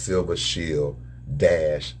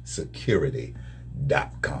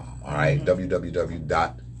www.silvershield-security.com. All right,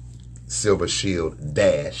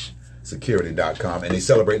 www.silvershield-security.com. And they're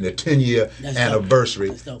celebrating their 10-year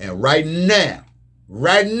anniversary. And right now,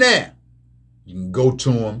 you can go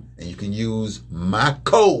to them and you can use my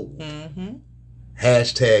code,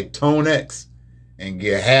 #ToneX, and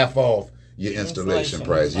get half off your installation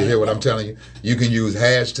price. You hear what I'm telling you? You can use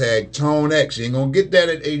 #ToneX. You ain't gonna get that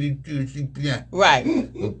at 82 CPI. Right.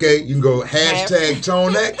 Okay, you can go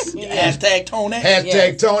 #ToneX.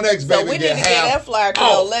 #ToneX. #ToneX, baby. So we need to get that flyer to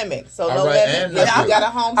No Limit. So All No right, Limit. and You that's got a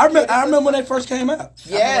home. I remember when they first came out.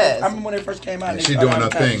 Yes. I remember when they first came out. And she's doing her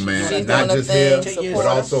thing, man. She's Not doing just her here, thing, but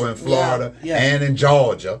also in Florida Yeah. and in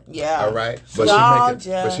Georgia. Yeah. All right. Georgia.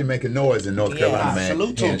 But she making noise in North Carolina, man.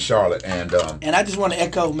 Salute to Here in her. Charlotte. And I just want to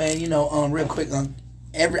echo, man, real quick,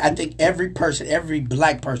 I think every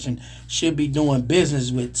black person should be doing business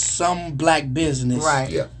with some black business. Right.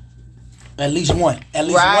 yeah. At least one. At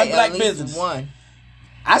least Right. one black At least business. one.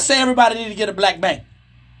 I say everybody need to get a black bank.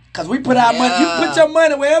 Because we put our money, you put your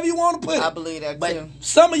money wherever you want to put it. I believe that But too.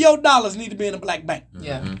 some of your dollars need to be in a black bank.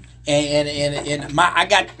 Yeah. And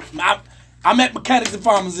I'm at Mechanics and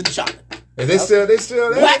Farmers in Charlotte. Is they still there?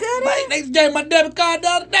 They gave my debit card the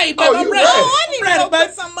other day. Oh, I'm you ready. ready? Oh, I need to Ready, go baby.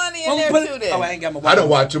 put some money in I'm there put too it- then. Oh, I ain't got my I wallet. don't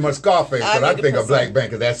watch too much Scarface, I but I need to think a put black some-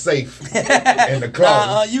 bank is that safe in the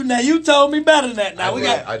closet. You told me better than that. Now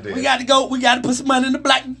I did. we got to go. We got to put some money in the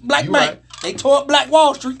black You bank. right. They tore up Black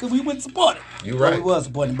Wall Street because we wouldn't support it. You Well, right. we was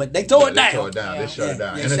supporting, but they tore it They down. tore it down. They shut it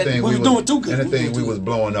down. Yeah, we was doing too good. Anything we was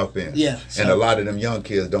blowing up in. Yeah, And so- a lot of them young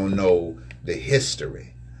kids don't know the history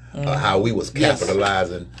of how we was Yes.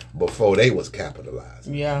 capitalizing before they was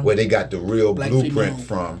capitalizing. Yeah. Where they got the real Black blueprint female.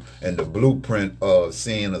 from, and the blueprint of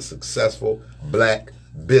seeing a successful black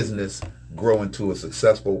business grow into a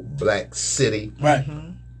successful black city, Right.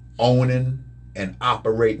 owning and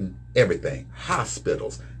operating everything.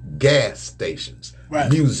 Hospitals, gas stations, Right.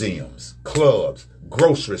 museums, clubs,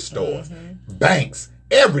 grocery stores, banks,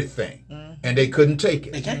 everything. And they couldn't take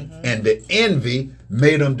it. They can't. And the envy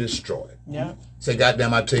made them destroy it. Yeah. Say,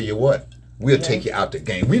 goddamn, I tell you what, we'll take you out the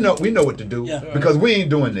game. We know what to do Yeah. because we ain't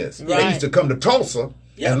doing this. They Right. used to come to Tulsa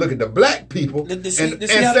Yeah. and look at the black people To and see say,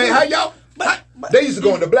 how they do how it. y'all. But- They used to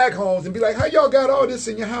go into black homes and be like, how y'all got all this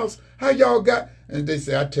in your house? How y'all got? And they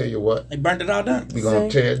say, I tell you what, They burnt it all down. we gonna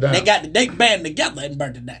tear it down. They band together and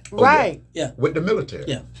burnt it down. Right. Yeah. With the military.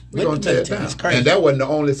 Yeah. We're With going the to tear it military. down. It's crazy. And that wasn't the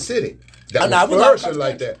only city that Oh, no, was we got flourishing across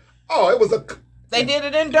like the that. Oh, it was a. They did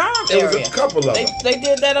it in Durham There was area. a couple of They them.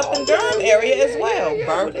 did that up in Durham area as well.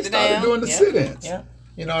 Burnt They it started down. doing the Yeah. sit-ins. Yeah.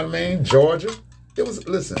 You know what I mean? Georgia. It was,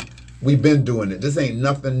 listen, we've been doing it. This ain't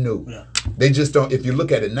nothing new. Yeah. They just don't, if you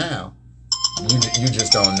look at it now, you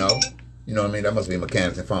just don't know. You know what I mean? That must be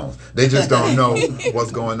Mechanics and Phones. They just don't know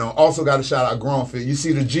what's going on. Also got to shout out Grown Fit. You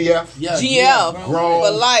see the GF? Yeah. GL Grown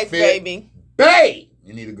for life, Fit baby. Bay.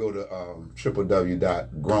 You need to go to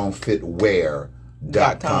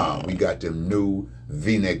www.grownfitwear.com. We got them new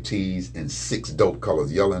V-neck tees in 6 dope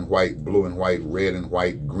colors: yellow and white, blue and white, red and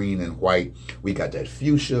white, green and white. We got that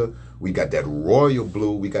fuchsia. We got that royal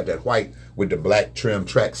blue. We got that white with the black trim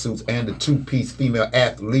tracksuits and the 2-piece female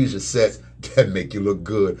athleisure sets that make you look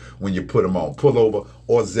good when you put them on pullover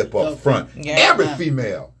or zip up front. Yeah. Every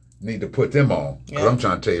female need to put them on. Because I'm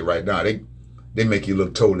trying to tell you right now, they make you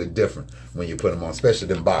look totally different when you put them on, especially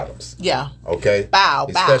them bottoms. Yeah. Okay? Bow.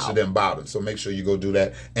 Especially them bottoms. So make sure you go do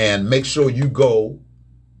that. And make sure you go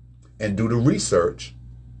and do the research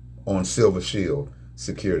on Silver Shield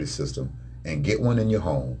security system and get one in your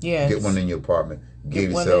home. Yes. Get one in your apartment.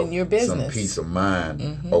 Give one yourself in your some business. peace of mind.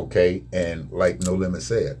 Okay? And like No Limit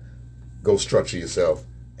said, go structure yourself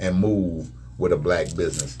and move with a black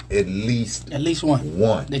business. At least one.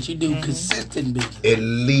 One. That you do consistent business. At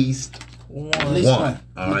least At least one. one.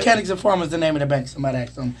 All right. Mechanics and Farmers is the name of the bank. Somebody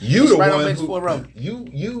asked them. You It's the right on one Bench Ford Road.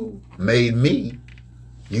 you made me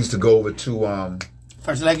used to go over to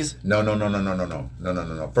First Legacy. No.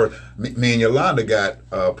 First, me and Yolanda got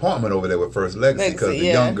an apartment over there with First Legacy because the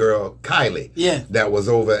young girl Kylie, that was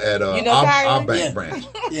over at You know our Kylie? bank branch.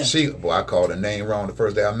 Yeah. I called her name wrong the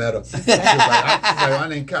first day I met her. She was like, my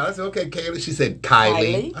name Kylie. I said, okay, Kaylee. She said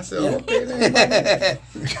Kylie. I said, okay, then.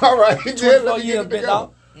 All right, 24 years, bit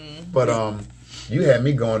dog. But you had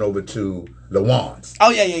me going over to Lawan's. Oh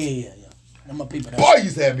yeah. I'm my people. Boy, you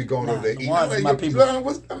used to have me going over there eating. Lawan's is my people.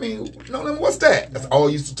 What's that? That's all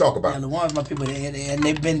you used to talk about. Yeah, the ones my people, and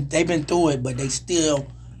they've been through it, but they still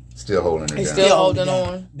Still holding it They down. Still holding it down.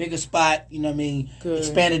 on. Bigger spot, you know what I mean? Good.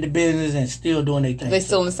 Expanded the business and still doing their thing. They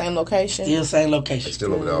still in the same location? Still same location. It's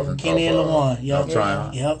still over there off Kenny and Lawan. Yep. Off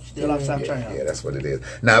Tryon. Yep. Still off South Tryon. Yeah, that's what it is.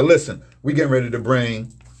 Now listen, we getting ready to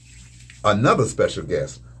bring another special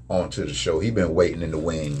guest onto the show. He been waiting in the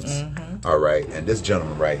wings. All right, and this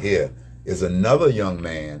gentleman right here is another young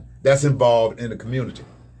man that's involved in the community.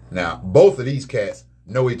 Now, both of these cats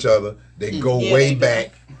know each other. They go way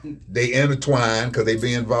back. They intertwine because they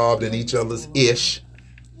be involved in each other's ish.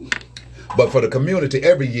 But for the community,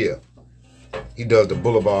 every year, he does the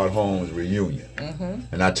Boulevard Homes reunion.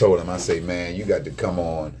 And I told him, I say, man, you got to come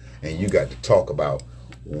on and you got to talk about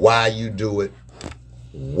why you do it,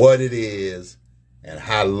 what it is, and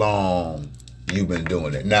how long you've been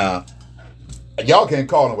doing it. Now, y'all can't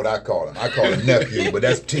call him what I call him. I call him nephew, but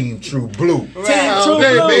that's Team True Blue. Team True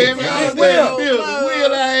Blue. Baby.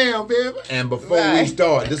 Will I am, baby. And before we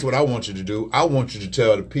start, this is what I want you to do. I want you to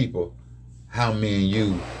tell the people how me and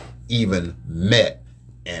you even met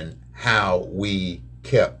and how we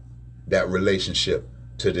kept that relationship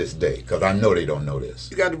to this day. Because I know they don't know this.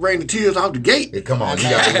 You got to bring the tears out the gate. Hey, come on, you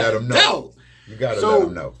got to let them know. No. You got to So- let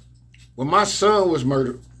them know. When my son was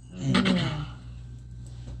murdered,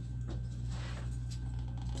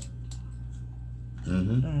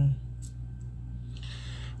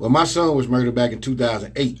 when my son was murdered back in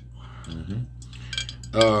 2008,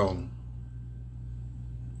 No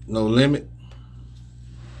Limit.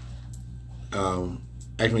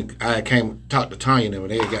 Actually, I came talked to Tanya and them,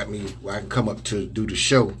 and they got me where I can come up to do the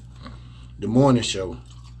show, the morning show,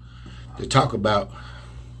 to talk about.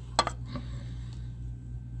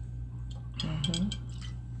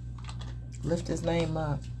 Lift his name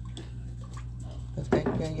up. Lift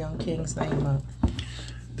that young king's name up.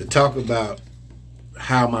 To talk about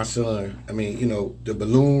how my son, I mean, you know, the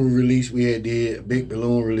balloon release we had did, a big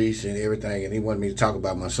balloon release and everything, and he wanted me to talk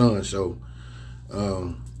about my son. So,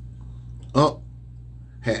 Unc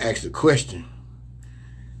had asked a question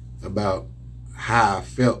about how I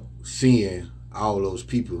felt seeing all those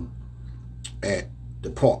people at the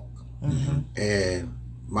park. And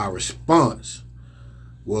my response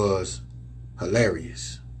was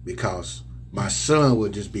hilarious because my son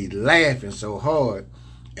would just be laughing so hard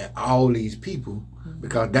at all these people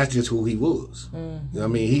because that's just who he was. You know what I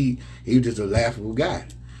mean? He was just a laughable guy.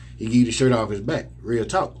 He gave the shirt off his back, real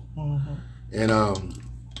talk. And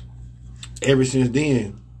ever since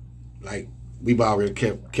then, like, we've always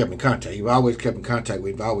kept in contact. We've always kept in contact.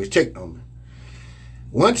 We've always checked on him.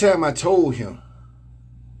 One time I told him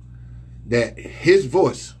that his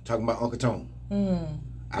voice, talking about Uncle Tone,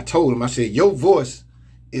 I told him, I said, your voice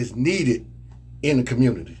is needed in the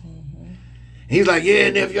community. He's like, yeah,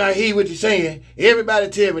 nephew, I hear what you're saying. Everybody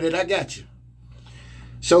tell me that I got you.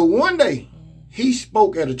 So one day, he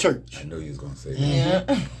spoke at a church. I knew you was going to say that.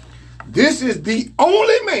 Yeah. This is the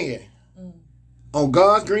only man on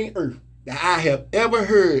God's green earth that I have ever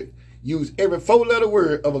heard use every 4-letter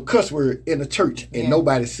word of a cuss word in a church, and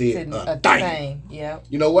nobody said a thing. Yeah.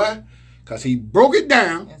 You know why? Because he broke it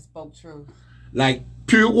down And spoke truth. like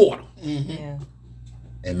pure water. Yeah.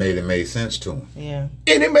 And it made sense to him. Yeah.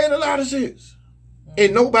 And it made a lot of sense.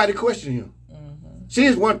 And nobody questioned him. See,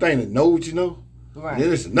 it's one thing to know what you know. Right.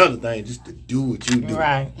 Then it's another thing just to do what you do.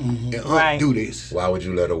 Right. And Right. do this. Why would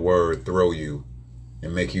you let a word throw you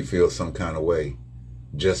and make you feel some kind of way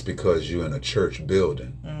just because you're in a church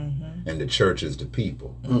building and the church is the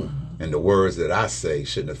people? And the words that I say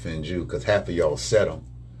shouldn't offend you because half of y'all said them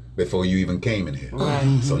before you even came in here.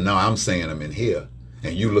 So now I'm saying them in here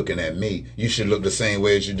and you looking at me. You should look the same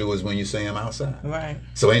way as you do as when you say them outside. Right.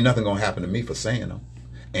 So ain't nothing going to happen to me for saying them.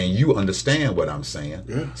 And you understand what I'm saying.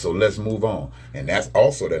 Yeah. So let's move on. And that's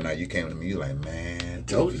also that night you came to me, you like, man,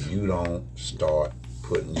 Told if you don't start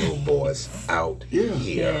putting your voice out here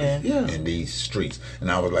Yeah. in these streets. And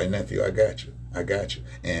I was like, nephew, I got you. I got you.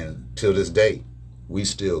 And till this day, we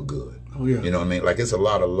still good. Oh, yeah. You know what I mean? Like, it's a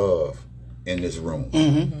lot of love in this room,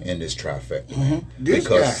 in this trifecta. Man. This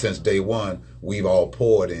Because guy- since day one, we've all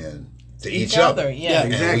poured in to each other. Yeah.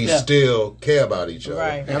 And Exactly. we still care about each other.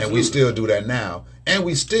 Right. And Absolutely. we still do that now. And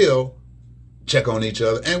we still check on each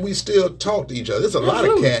other. And we still talk to each other. There's a lot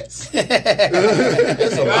of cats.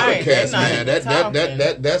 There's a lot Right. of cats, They're not man. even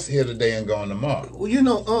talking. That's here today and gone tomorrow. Well, you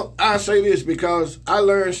know, I say this because I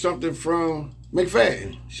learned something from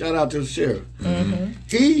McFadden. Shout out to the sheriff.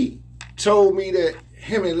 He told me that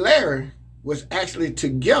him and Larry was actually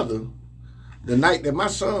together the night that my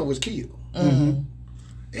son was killed. And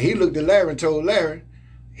he looked at Larry and told Larry,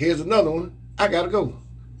 here's another one. I got to go.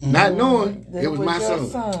 Not knowing That it was my your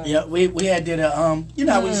son. Yeah, we had did a you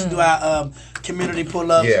know how we used to do our community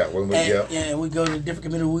pull ups. Yeah, when we- and we go to different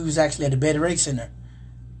community. We was actually at the Betty Ray Center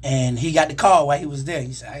And he got the call while he was there.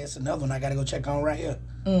 He said, "Hey, it's another one I got to go check on right here."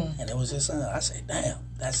 And it was his son. I said, "Damn,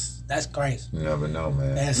 that's crazy." You never know,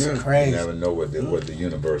 man. That's You crazy. never know what the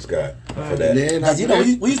universe got for that.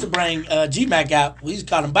 Because we used to bring G-Mac out. We used to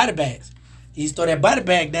call them body bags. He used to throw that body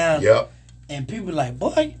bag down. Yep. And people be like,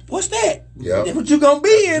 "Boy, what's that?" Yep. That's what you gonna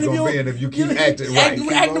be in if you keep acting right.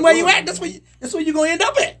 Acting the way you act. That's where you gonna end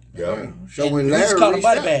up at. Yep. So when we used to Larry call them reached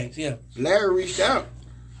body out, bags, yeah. Larry reached out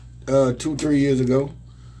 2-3 years ago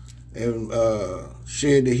and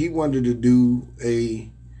said that he wanted to do a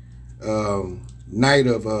night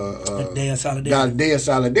of A day of solidarity. Day of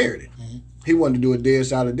Solidarity. Mm-hmm. He wanted to do a Day of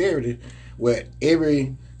Solidarity where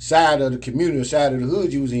every side of the community, side of the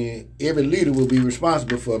hood you was in, every leader would be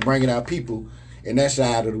responsible for bringing out people in that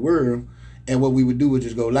side of the world. And what we would do was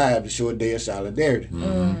just go live to show a Day of Solidarity.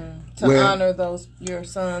 To honor those your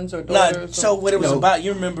sons or daughters. So what it was about,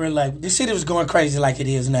 you remember, like the city was going crazy like it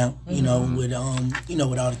is now. You know, with with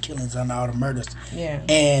all the killings and all the murders. Yeah.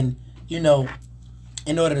 And in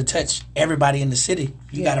order to touch everybody in the city,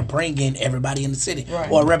 you got to bring in everybody in the city,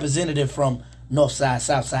 or a representative from North Side,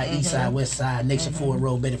 South Side, East Side, West Side, Nixon Ford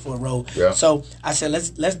Road, Betty Ford Road. Yeah. So I said,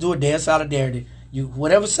 let's do a Day of Solidarity. You,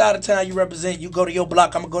 whatever side of town you represent, you go to your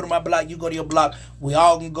block. I'm gonna go to my block. You go to your block. We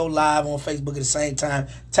all can go live on Facebook at the same time.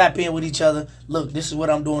 Tap in with each other. Look, this is what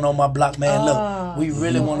I'm doing on my block, man. Look, we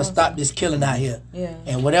really want to stop this killing out here. Yeah.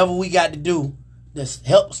 And whatever we got to do, this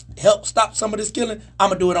help stop some of this killing. I'm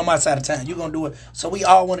gonna do it on my side of town. You're gonna do it. So we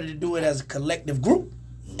all wanted to do it as a collective group.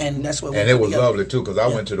 And that's what. And it was lovely too, because I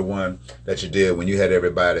went to the one that you did when you had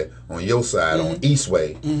everybody on your side on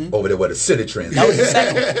Eastway over there where the City Trends. That was the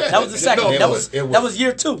second one. That was the second one. That was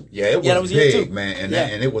year 2. Yeah, it was, that was big, year 2. man,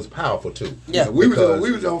 and it was powerful too. Yeah, we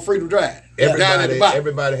was on Freedom Drive.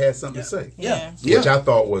 Everybody had something to say. Yeah. Which I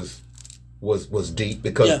thought was deep,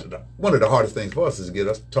 because one of the hardest things for us is to get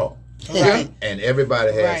us to talk. Right. And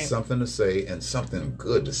everybody had something to say, and something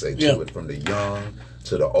good to say to it, from the young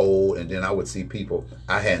to the old. And then I would see people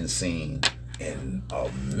I hadn't seen in a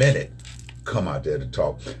minute come out there to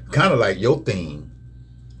talk. Kind of like your theme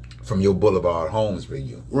from your Boulevard Homes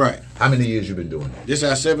reunion. Right. How many years you been doing that? This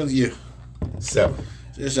our 7th year. 7.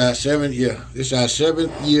 This our 7th year. This our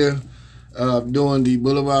 7th year of doing the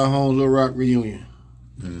Boulevard Homes Little Rock reunion.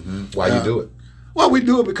 Why you do it? Well, we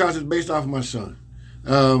do it because it's based off of my son.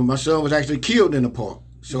 My son was actually killed in the park,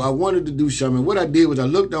 so I wanted to do something. What I did was I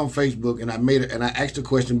looked on Facebook and I asked a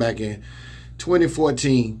question back in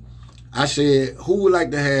 2014. I said, who would like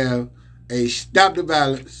to have a Stop the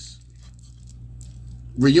Violence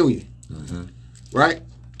reunion, right?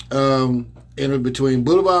 And it was between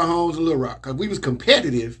Boulevard Homes and Little Rock, because we was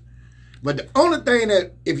competitive. But the only thing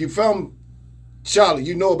that, if you're from Charlotte,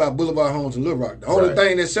 you know about Boulevard Homes and Little Rock. The only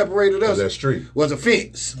thing that separated us that street was a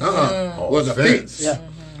fence. Was a fence. Yeah.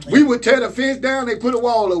 We would tear the fence down, they put a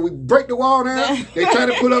wall up. We break the wall down, they try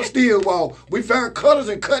to put up steel wall. We found colors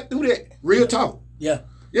and cut through that. Real talk. Yeah.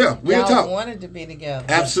 Yeah, real Y'all talk. wanted to be together.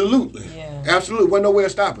 Absolutely. Yeah. Absolutely. Wasn't no way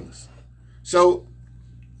of stopping us. So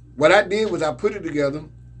what I did was I put it together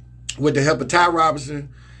with the help of Ty Robinson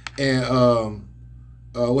and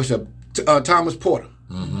Thomas Porter.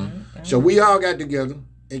 So we all got together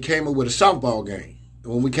and came up with a softball game.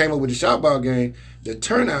 And when we came up with the softball game, the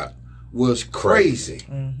turnout was crazy.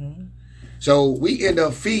 So we end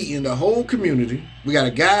up feeding the whole community. We got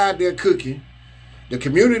a guy out there cooking. The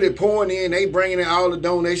community pouring in, they bringing in all the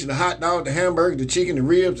donations, the hot dog, the hamburger, the chicken, the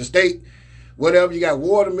ribs, the steak, whatever. You got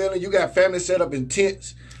watermelon, you got family set up in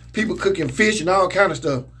tents, people cooking fish and all kind of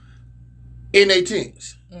stuff in their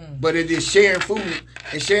tents. But it's just sharing food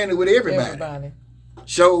and sharing it with everybody.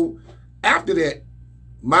 So after that,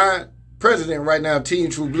 my president right now, Team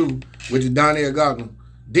True Blue, which is Donnell Gardner,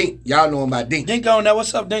 Dink, y'all know him by Dink. Dink on that.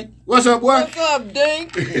 What's up, Dink? What's up, boy? What's up,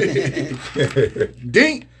 Dink?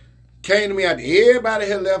 Dink came to me after everybody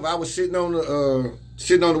had left. I was sitting on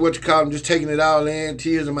the what you call them, just taking it all in,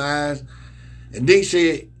 tears in my eyes. And Dink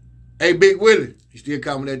said, "Hey, Big Willie," he still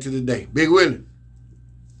calling me that to this day. "Big Willie,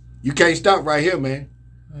 you can't stop right here, man.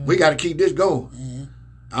 We got to keep this going.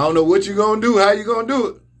 I don't know what you're gonna do, how you gonna do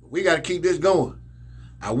it. We got to keep this going."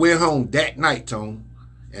 I went home that night, Tone,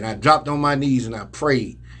 and I dropped on my knees and I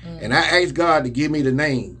prayed. And I asked God to give me the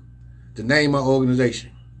name my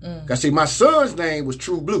organization. Because, see, my son's name was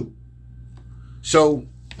True Blue. So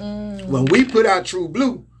when we put out True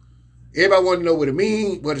Blue, everybody wanted to know what it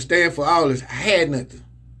means, what it stands for, all this. I had nothing.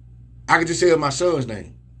 I could just say it was my son's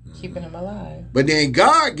name. Keeping him alive. But then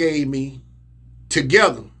God gave me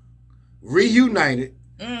Together, Reunited,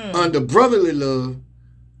 under brotherly love,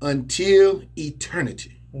 until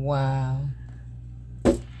eternity. Wow.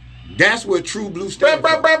 That's what True Blue stands for.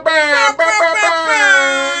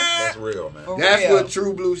 That's real, man. For That's real. what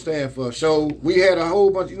True Blue stand for. So we had a whole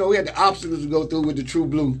bunch, we had the obstacles to go through with the True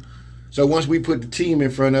Blue. So once we put the team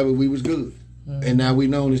in front of it, we was good. And now we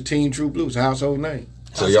known as Team True Blue. It's a household name.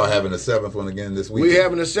 So y'all having the 7th one again this week? We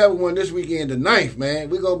having the 7th one this weekend, the 9th, man.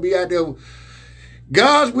 We gonna be out there.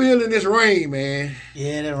 God's will in this rain, man.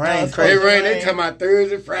 Yeah, the rain It crazy. rain. They talking about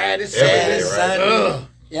Thursday, Friday, Saturday. Saturday, right? Sunday.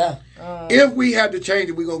 Yeah. If we have to change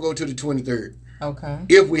it, we gonna go to the 23rd. Okay.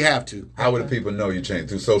 If we have to. How would the people know you changed?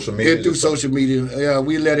 Through social media? Through social media.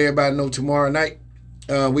 We let everybody know tomorrow night.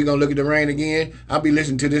 We gonna look at the rain again. I'll be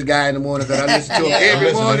listening to this guy in the morning because I listen to him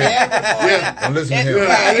every morning. Yeah. Don't listen to him.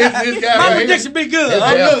 Yeah, I listen to this guy. My right here. prediction be good.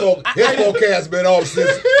 His forecast been off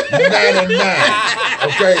since 99.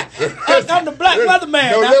 Okay? I'm the black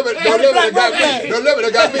weatherman. No now. Limit, no I'm the limit, black that got weatherman. me. No Limit,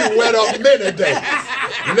 that got me wet up many days.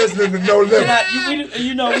 Listening to No Limit.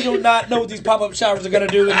 You know, we do not know what these pop-up showers are going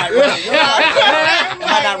to do. It might rain. It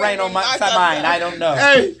might not rain on mine. I don't know.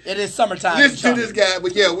 Hey, it is summertime. listen to this guy,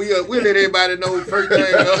 but yeah, we'll let everybody know first thing.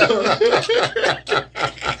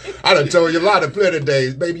 I done told you a lot of plenty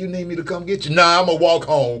days. Baby, you need me to come get you? Nah, I'm going to walk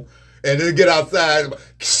home. And then get outside. I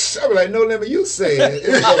was like, No Limit, you said it.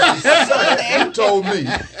 It's gonna be sunny. You told me.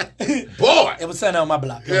 Boy. It was sunny on my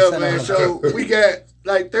block. Yeah, man. So we got,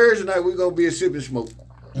 like, Thursday night, we're going to be at Sip and Smoke.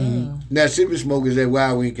 Now, Sip and Smoke is at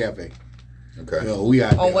Wild Wing Cafe. Okay. We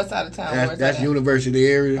out there. On what side of town? Where's That's that at? University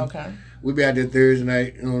area. Okay. We be out there Thursday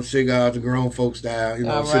night, cigars, the grown folk style.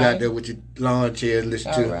 All Sit right. out there with your lawn chairs,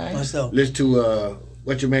 listen All to, right. What's up? listen to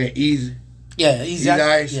what's your man, Easy. Yeah, Easy easy.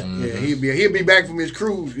 Ice. Yeah. Yeah, he'll be back from his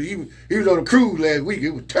cruise. He was on a cruise last week.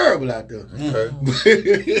 It was terrible out there. Okay.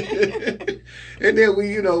 And then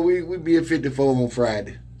we be at 54 on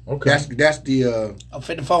Friday. Okay. That's the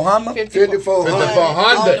 54 Hummer. 54 54 Honda.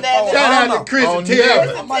 Honda. Shout out to Chris On and Terry.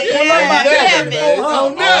 Never. I might pull up out there. Never,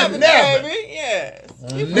 On baby. Never. Yes.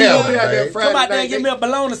 We Never, gonna be out there baby. Friday Come out there night. and give me a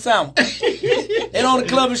bologna sandwich. They on the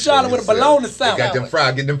club in Charlotte with a bologna They got them sandwich.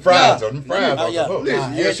 fries. Get them fries Yeah. on them fries. Oh, off yeah. the hook.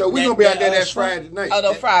 Listen, yeah, so we gonna be out there that Friday night. Oh,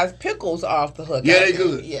 the fries, pickles off the hook. Yeah, out they there.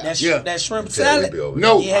 good. Yeah. That shrimp Yeah, we salad. be over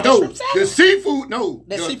No, You had the no, shrimp salad? the seafood. No,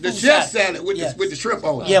 The the seafood chef salad. salad with Yes. the shrimp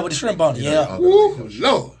on it. Yeah, with the shrimp on it. there. Yeah. Ooh,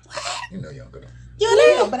 Lord. You know you don't get them.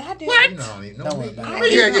 Yeah, but I did. You know I don't eat no Don't worry meat. about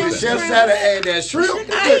We gotta get the chef salad and that shrimp.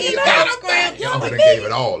 I eat that scram. Your uncle done gave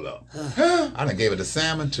it all up. I done gave it the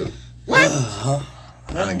salmon too. What? I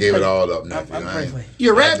done gave it all up, nephew. I'm I ain't- crazy.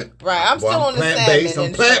 You rabbit? Right, I'm still Well, on the plant-based. salmon I'm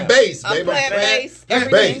and plant-based, shrimp. baby. I'm plant-based.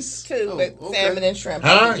 Plant-based. Everything too, but Oh, okay. salmon and shrimp.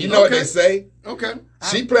 Huh? You know what Okay. they say? Okay.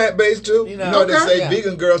 She plant-based too. You know what they Okay. say? Yeah.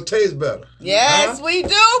 Vegan girls taste better. Yes, we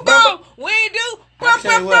do, bro. We do. I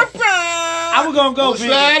tell you what. I was gonna go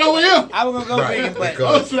Slide vegan. over here. I was gonna go vegan, but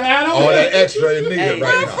because slide over all here. that extra you need Hey. right now.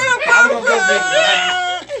 I was gonna go vegan.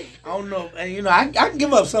 I don't know. And I can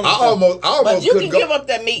give up some. I almost But you could can go. give up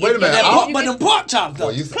that meat. Wait a if you minute, have- I'll- you But can- them pork chops though.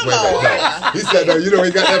 Well, you said, Come wait, on. no. He said, no, you know,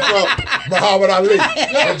 he got that from Muhammad Ali.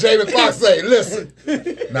 And Jamie Foxx say, listen,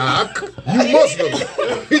 nah, you Muslim.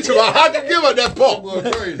 He said, well, how you give up that pork?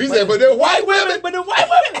 He said, but then white women. But the white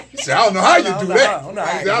women. He said, I don't know how you do that. I don't know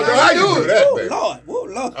how He you said, I do don't know how you do that, Oh baby. Lord, oh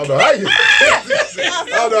Lord. I don't know how you. I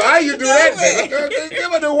don't know how you do that, baby.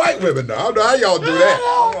 Give it to white women, though. I don't know how y'all do that.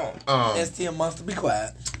 STM Monster, be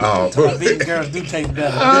quiet. But- Vegan girls do taste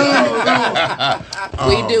better.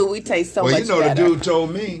 We do. We taste so well, much you know, the better. dude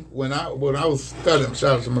told me when I was studying.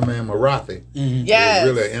 Shout out to my man Marathi. Yes. It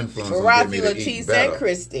was really an influence on Marathi, getting me to eat Latisse, better. and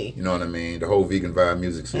Christy. You know what I mean? The whole Vegan Vibe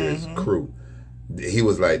Music Series crew. He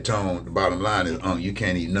was like, Tone, the bottom line is, you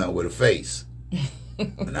can't eat nothing with a face.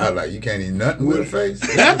 And I was like, you can't eat nothing with a face? He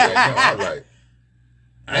was like, no. I was like,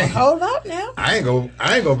 Hold up now. I ain't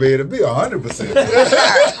gonna be able to be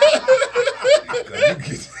 100%.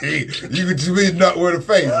 You can just be nut with a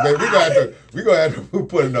face, man. We gonna have to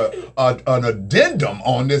put an addendum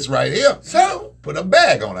on this right here. So put a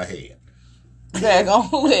bag on her head. Bag on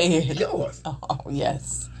who there? Yours. Oh,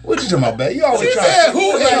 yes. What you talking about, babe? You always try. said who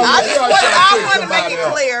is? I want to make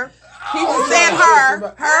it clear. People said her.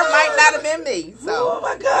 Her might not have been me. Oh So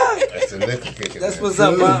my God. That's a liquor kicking. That's in. what's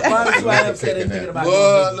up. Mine's why I'm saying thinking about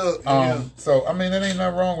Well, it. look. So I mean, there ain't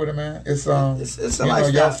nothing wrong with it, man. It's It's you a know,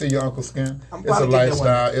 lifestyle. y'all see your Uncle Skin. I'm It's a probably getting there one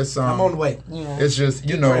lifestyle. day. It's I'm on the way. It's just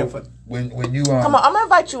you know praying for it. when you come on, I'm gonna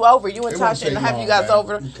invite you over. You and It won't Tasha and take have long, you guys man.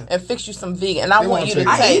 over and fix you some vegan. And I It want won't you to take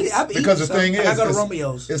I eat taste. it. I be because the eating thing some. I is, go to it's-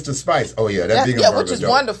 Romeo's. it's the spice. Oh yeah, that vegan Yeah, burger which is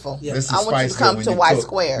joint. wonderful. Yeah. It's the I want you spice to come when to you White cook-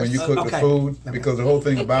 Squares. when you cook Okay. the food, because the whole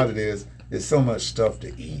thing about it is there's so much stuff to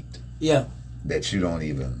eat Yeah. that you don't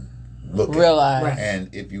even look Realize. Right. at. And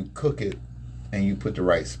if you cook it and you put the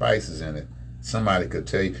right spices in it, somebody could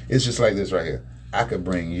tell you. It's just like this right here. I could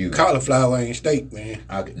bring you. Cauliflower ain't steak, man.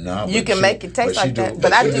 You can make it taste like that,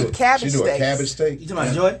 but I do cabbage steaks. She do a steaks. cabbage steak. You talking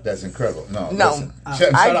about Joy? That's incredible. No. No.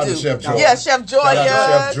 Shout out do. to Chef Joy. Yeah, Chef Joy. Shout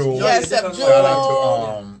out to Chef Joy. Yeah, Chef Shout Joy.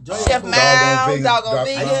 out to Chef Mal, Doggone Doc-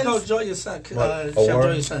 Vegan. Coach Joy, your son. Chef word?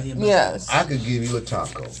 Joy, your son. Yes. I could give you a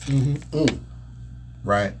taco,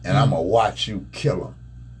 right? And I'm gonna watch you kill him.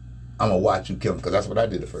 I'm gonna watch you kill him because that's what I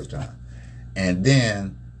did the first time. And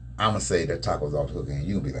then I'm gonna say that taco's off the hook, and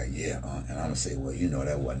you'll be like, "Yeah," and I'm gonna say, "Well, you know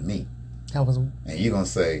that wasn't meat." That was And you're gonna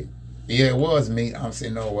say, "Yeah, it was meat." I'm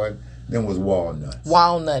saying, "No, what? Then was walnuts."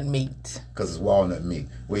 walnut meat. Because it's walnut meat.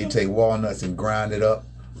 Where you take walnuts and grind it up,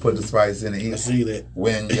 put the spice in and eat. I see that.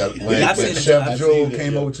 When I've seen it. Chef I've Joel seen it,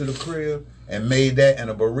 came yeah. over to the crib and made that in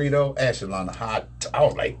a burrito, actually on the hot, I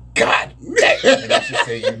was like, God damn. And she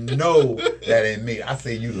said, "You know that ain't meat." I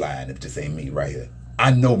say, "You lying if this ain't meat right here.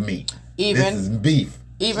 I know meat. Even- this is beef."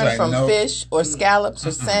 Even Like, from no. fish or scallops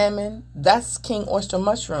or salmon, that's king oyster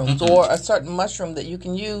mushrooms or a certain mushroom that you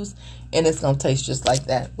can use, and it's gonna taste just like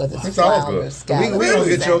that. Whether it's It's all flounder, good. scallops, We gonna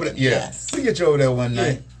get you over there. salmon. Yeah, Yes. we get you over there one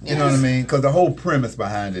night. You know what I mean? Because the whole premise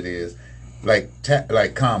behind it is, like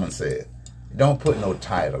Common said, don't put no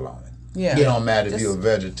title on it. Yeah. It don't matter if Just- you're a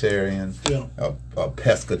vegetarian, Yeah. a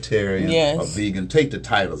pescatarian, Yes. a vegan. Take the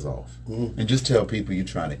titles off and just tell people you're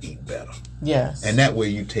trying to eat better. Yes. And that way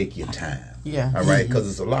you take your time. Yeah. All right? Because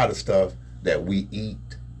there's a lot of stuff that we eat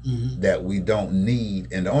that we don't need.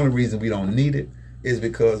 And the only reason we don't need it is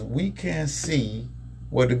because we can't see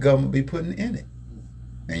what the government be putting in it.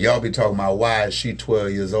 And y'all be talking about why is she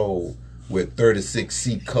 12 years old with 36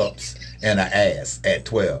 C cups and an ass at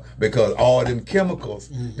 12? Because all them chemicals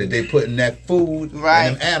that they put in that food Right.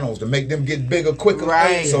 and them animals to make them get bigger quicker.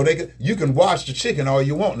 Right. So you can wash the chicken all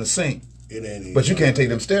you want in the sink. It ain't But you can't take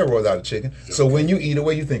them steroids out of the chicken. So when you eat it,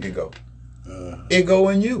 where you think it go? It go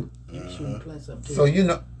in you. So you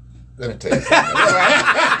know. Let me tell you something.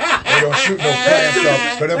 They don't shoot no plants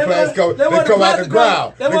up. But them plants come out the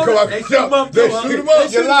ground. They come out They shoot them up, too, They huh? shoot them up.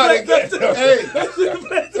 They shoot You lie. them up, too. Hey,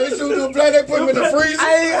 they shoot them plants. They put them in the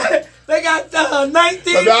freezer. They got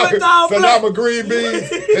 19 So now, foot tall so now plants. my green beans.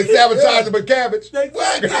 They sabotage them with cabbage.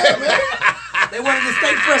 What? They wanted to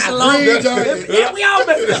stay fresh and long. Green giant. Yeah, we all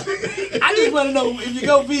messed up. I just want to know if you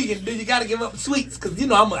go vegan, then you got to give up sweets because you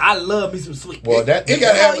know I love me some sweets. Well, that you Oh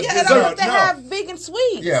gotta have a yeah, and I dessert. have to have vegan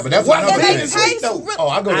sweets. Yeah, but that's and another they thing. taste though. really. Oh,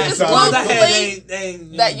 I go to Just Insomnia one I Cookies. flea they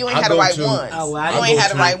that you ain't I had the go right to- ones. Oh, well, I You go ain't had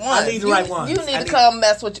to- the right I ones. need the right ones. You I need to need- come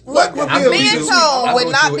mess with. What Look, gives me you- and I Tone go would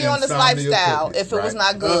to not be on this Insomnia lifestyle Cookies, if it was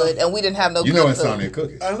right? not good and we didn't have no You good know food. Insomnia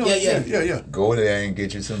Cookies. I know. Yeah. Yeah. Go there and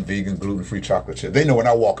get you some vegan, gluten-free chocolate chip. They know when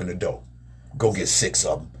I walk in the door. Go get 6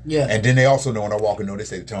 of them. Yeah. And then they also know when I walk in the door, they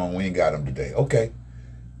say, "Tone, we ain't got them today." Okay.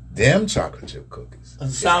 Them chocolate chip cookies.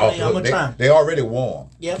 Insomnia, I'm gonna try 'em. They already warm.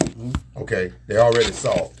 Yep. Okay. They already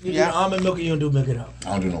soft. You Yeah. do almond milk or you don't do milk at all. I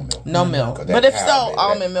don't do no milk. No milk, 'Cause but that if so, powder,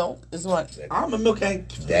 almond milk is what. Almond milk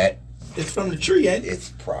ain't. That It's from the tree, ain't it? it's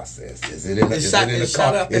processed. Is it in the It's is shot- it in the it's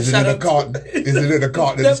shot cart? up- Is it's it in shot the up- carton? Is it in the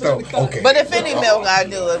carton in the store? Definitely carton. Okay. But if any milk I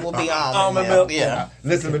do, it will be almond milk. milk. Yeah,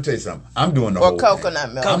 Listen, let me tell you something. I'm doing the or whole coconut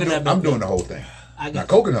thing. milk. Coconut milk. I'm doing the whole thing. I Now, got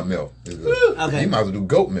coconut milk is good. Okay. You might as well do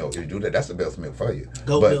goat milk if you do that. That's the best milk for you.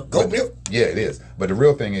 Goat But- milk. Goat milk? Yeah, it is. But the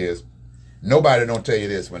real thing is, nobody don't tell you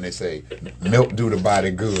this when they say milk do the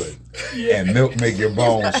body good and milk make your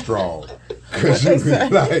bones strong. Because you be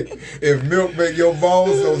like, if milk make your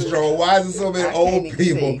bones so strong, why is there so many I can't old even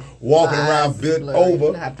people see. walking My around eyes is bent blurry. You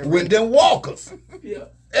over have to with read. them walkers? Yeah.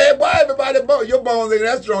 Hey, why everybody your bones ain't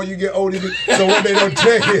that strong? You get older. So what they don't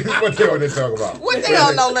tell you, what they talk about? What they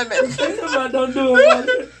on no limit? They talking about don't do it.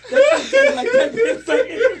 Man. They taste like paper and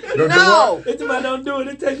circuit. Don't do No. what? They talking about don't do it.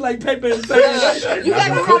 It tastes like paper and circuit. You Not got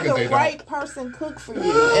them to cookies, have they the don't. right person cook for you, and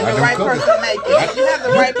Not the them right cookies. person make it. If you have the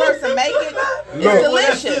right person make it,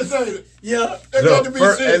 it's delicious. Yeah. That got to Look, be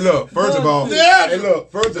hey, serious. look, first of all, Yeah. hey,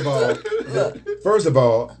 look, first of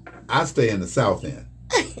all, I stay in the South End.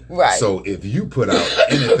 Right. So if you put out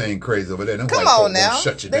anything crazy over there, them Come white folk on now, gonna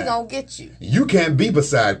shut you they down. gonna get you. You can't be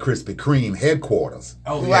beside Krispy Kreme headquarters.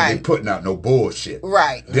 Oh, and right. they putting out no bullshit.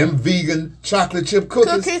 Right. Them vegan chocolate chip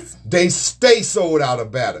cookies, Cookies? they stay sold out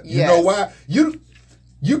of batter. You know Yes. why?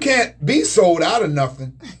 You can't be sold out of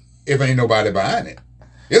nothing if ain't nobody buying it.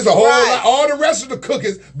 It's a whole Right. lot. All the rest of the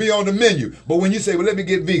cookies be on the menu. But when you say, well, let me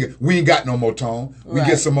get vegan, we ain't got no more Tone. We Right.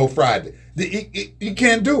 get some more Friday. You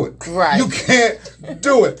can't do it. Right. You can't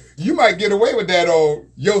do it. You might get away with that on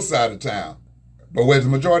your side of town. But where's the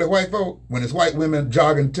majority of white folk? When it's white women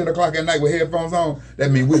jogging 10 o'clock at night with headphones on,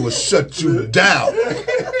 that means we will shut you down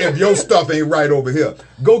if your stuff ain't right over here.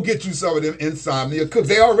 Go get you some of them Insomnia cookies.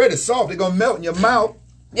 They already soft. They're going to melt in your mouth.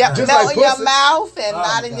 Yep, Just melt like in your pussy. mouth and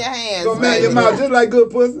not in your hands. Go melt your mouth just like good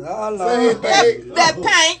pussy. Oh, Lord. Same thing. That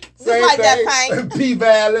pank, just Same like that thing. pank. P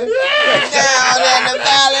Valley. Down in the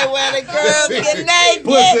valley where the girls get naked.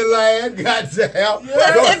 Pussy land, goddamn.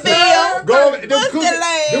 Pussyville. Go, them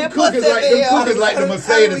Pussyland, cookies like the Mercedes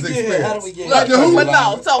How do experience. we get Like the Look, who? but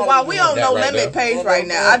no, so while we on That No right Limit there. page right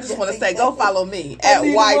now, I just want to say, go follow me at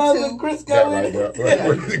Y2. Chris That right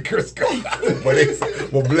there. Chris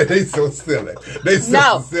but they so silly. They so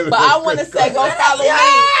No, silly. but I want to say, go follow me.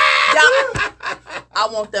 I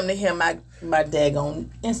want them to hear my daggone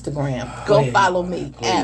Instagram. Go follow me at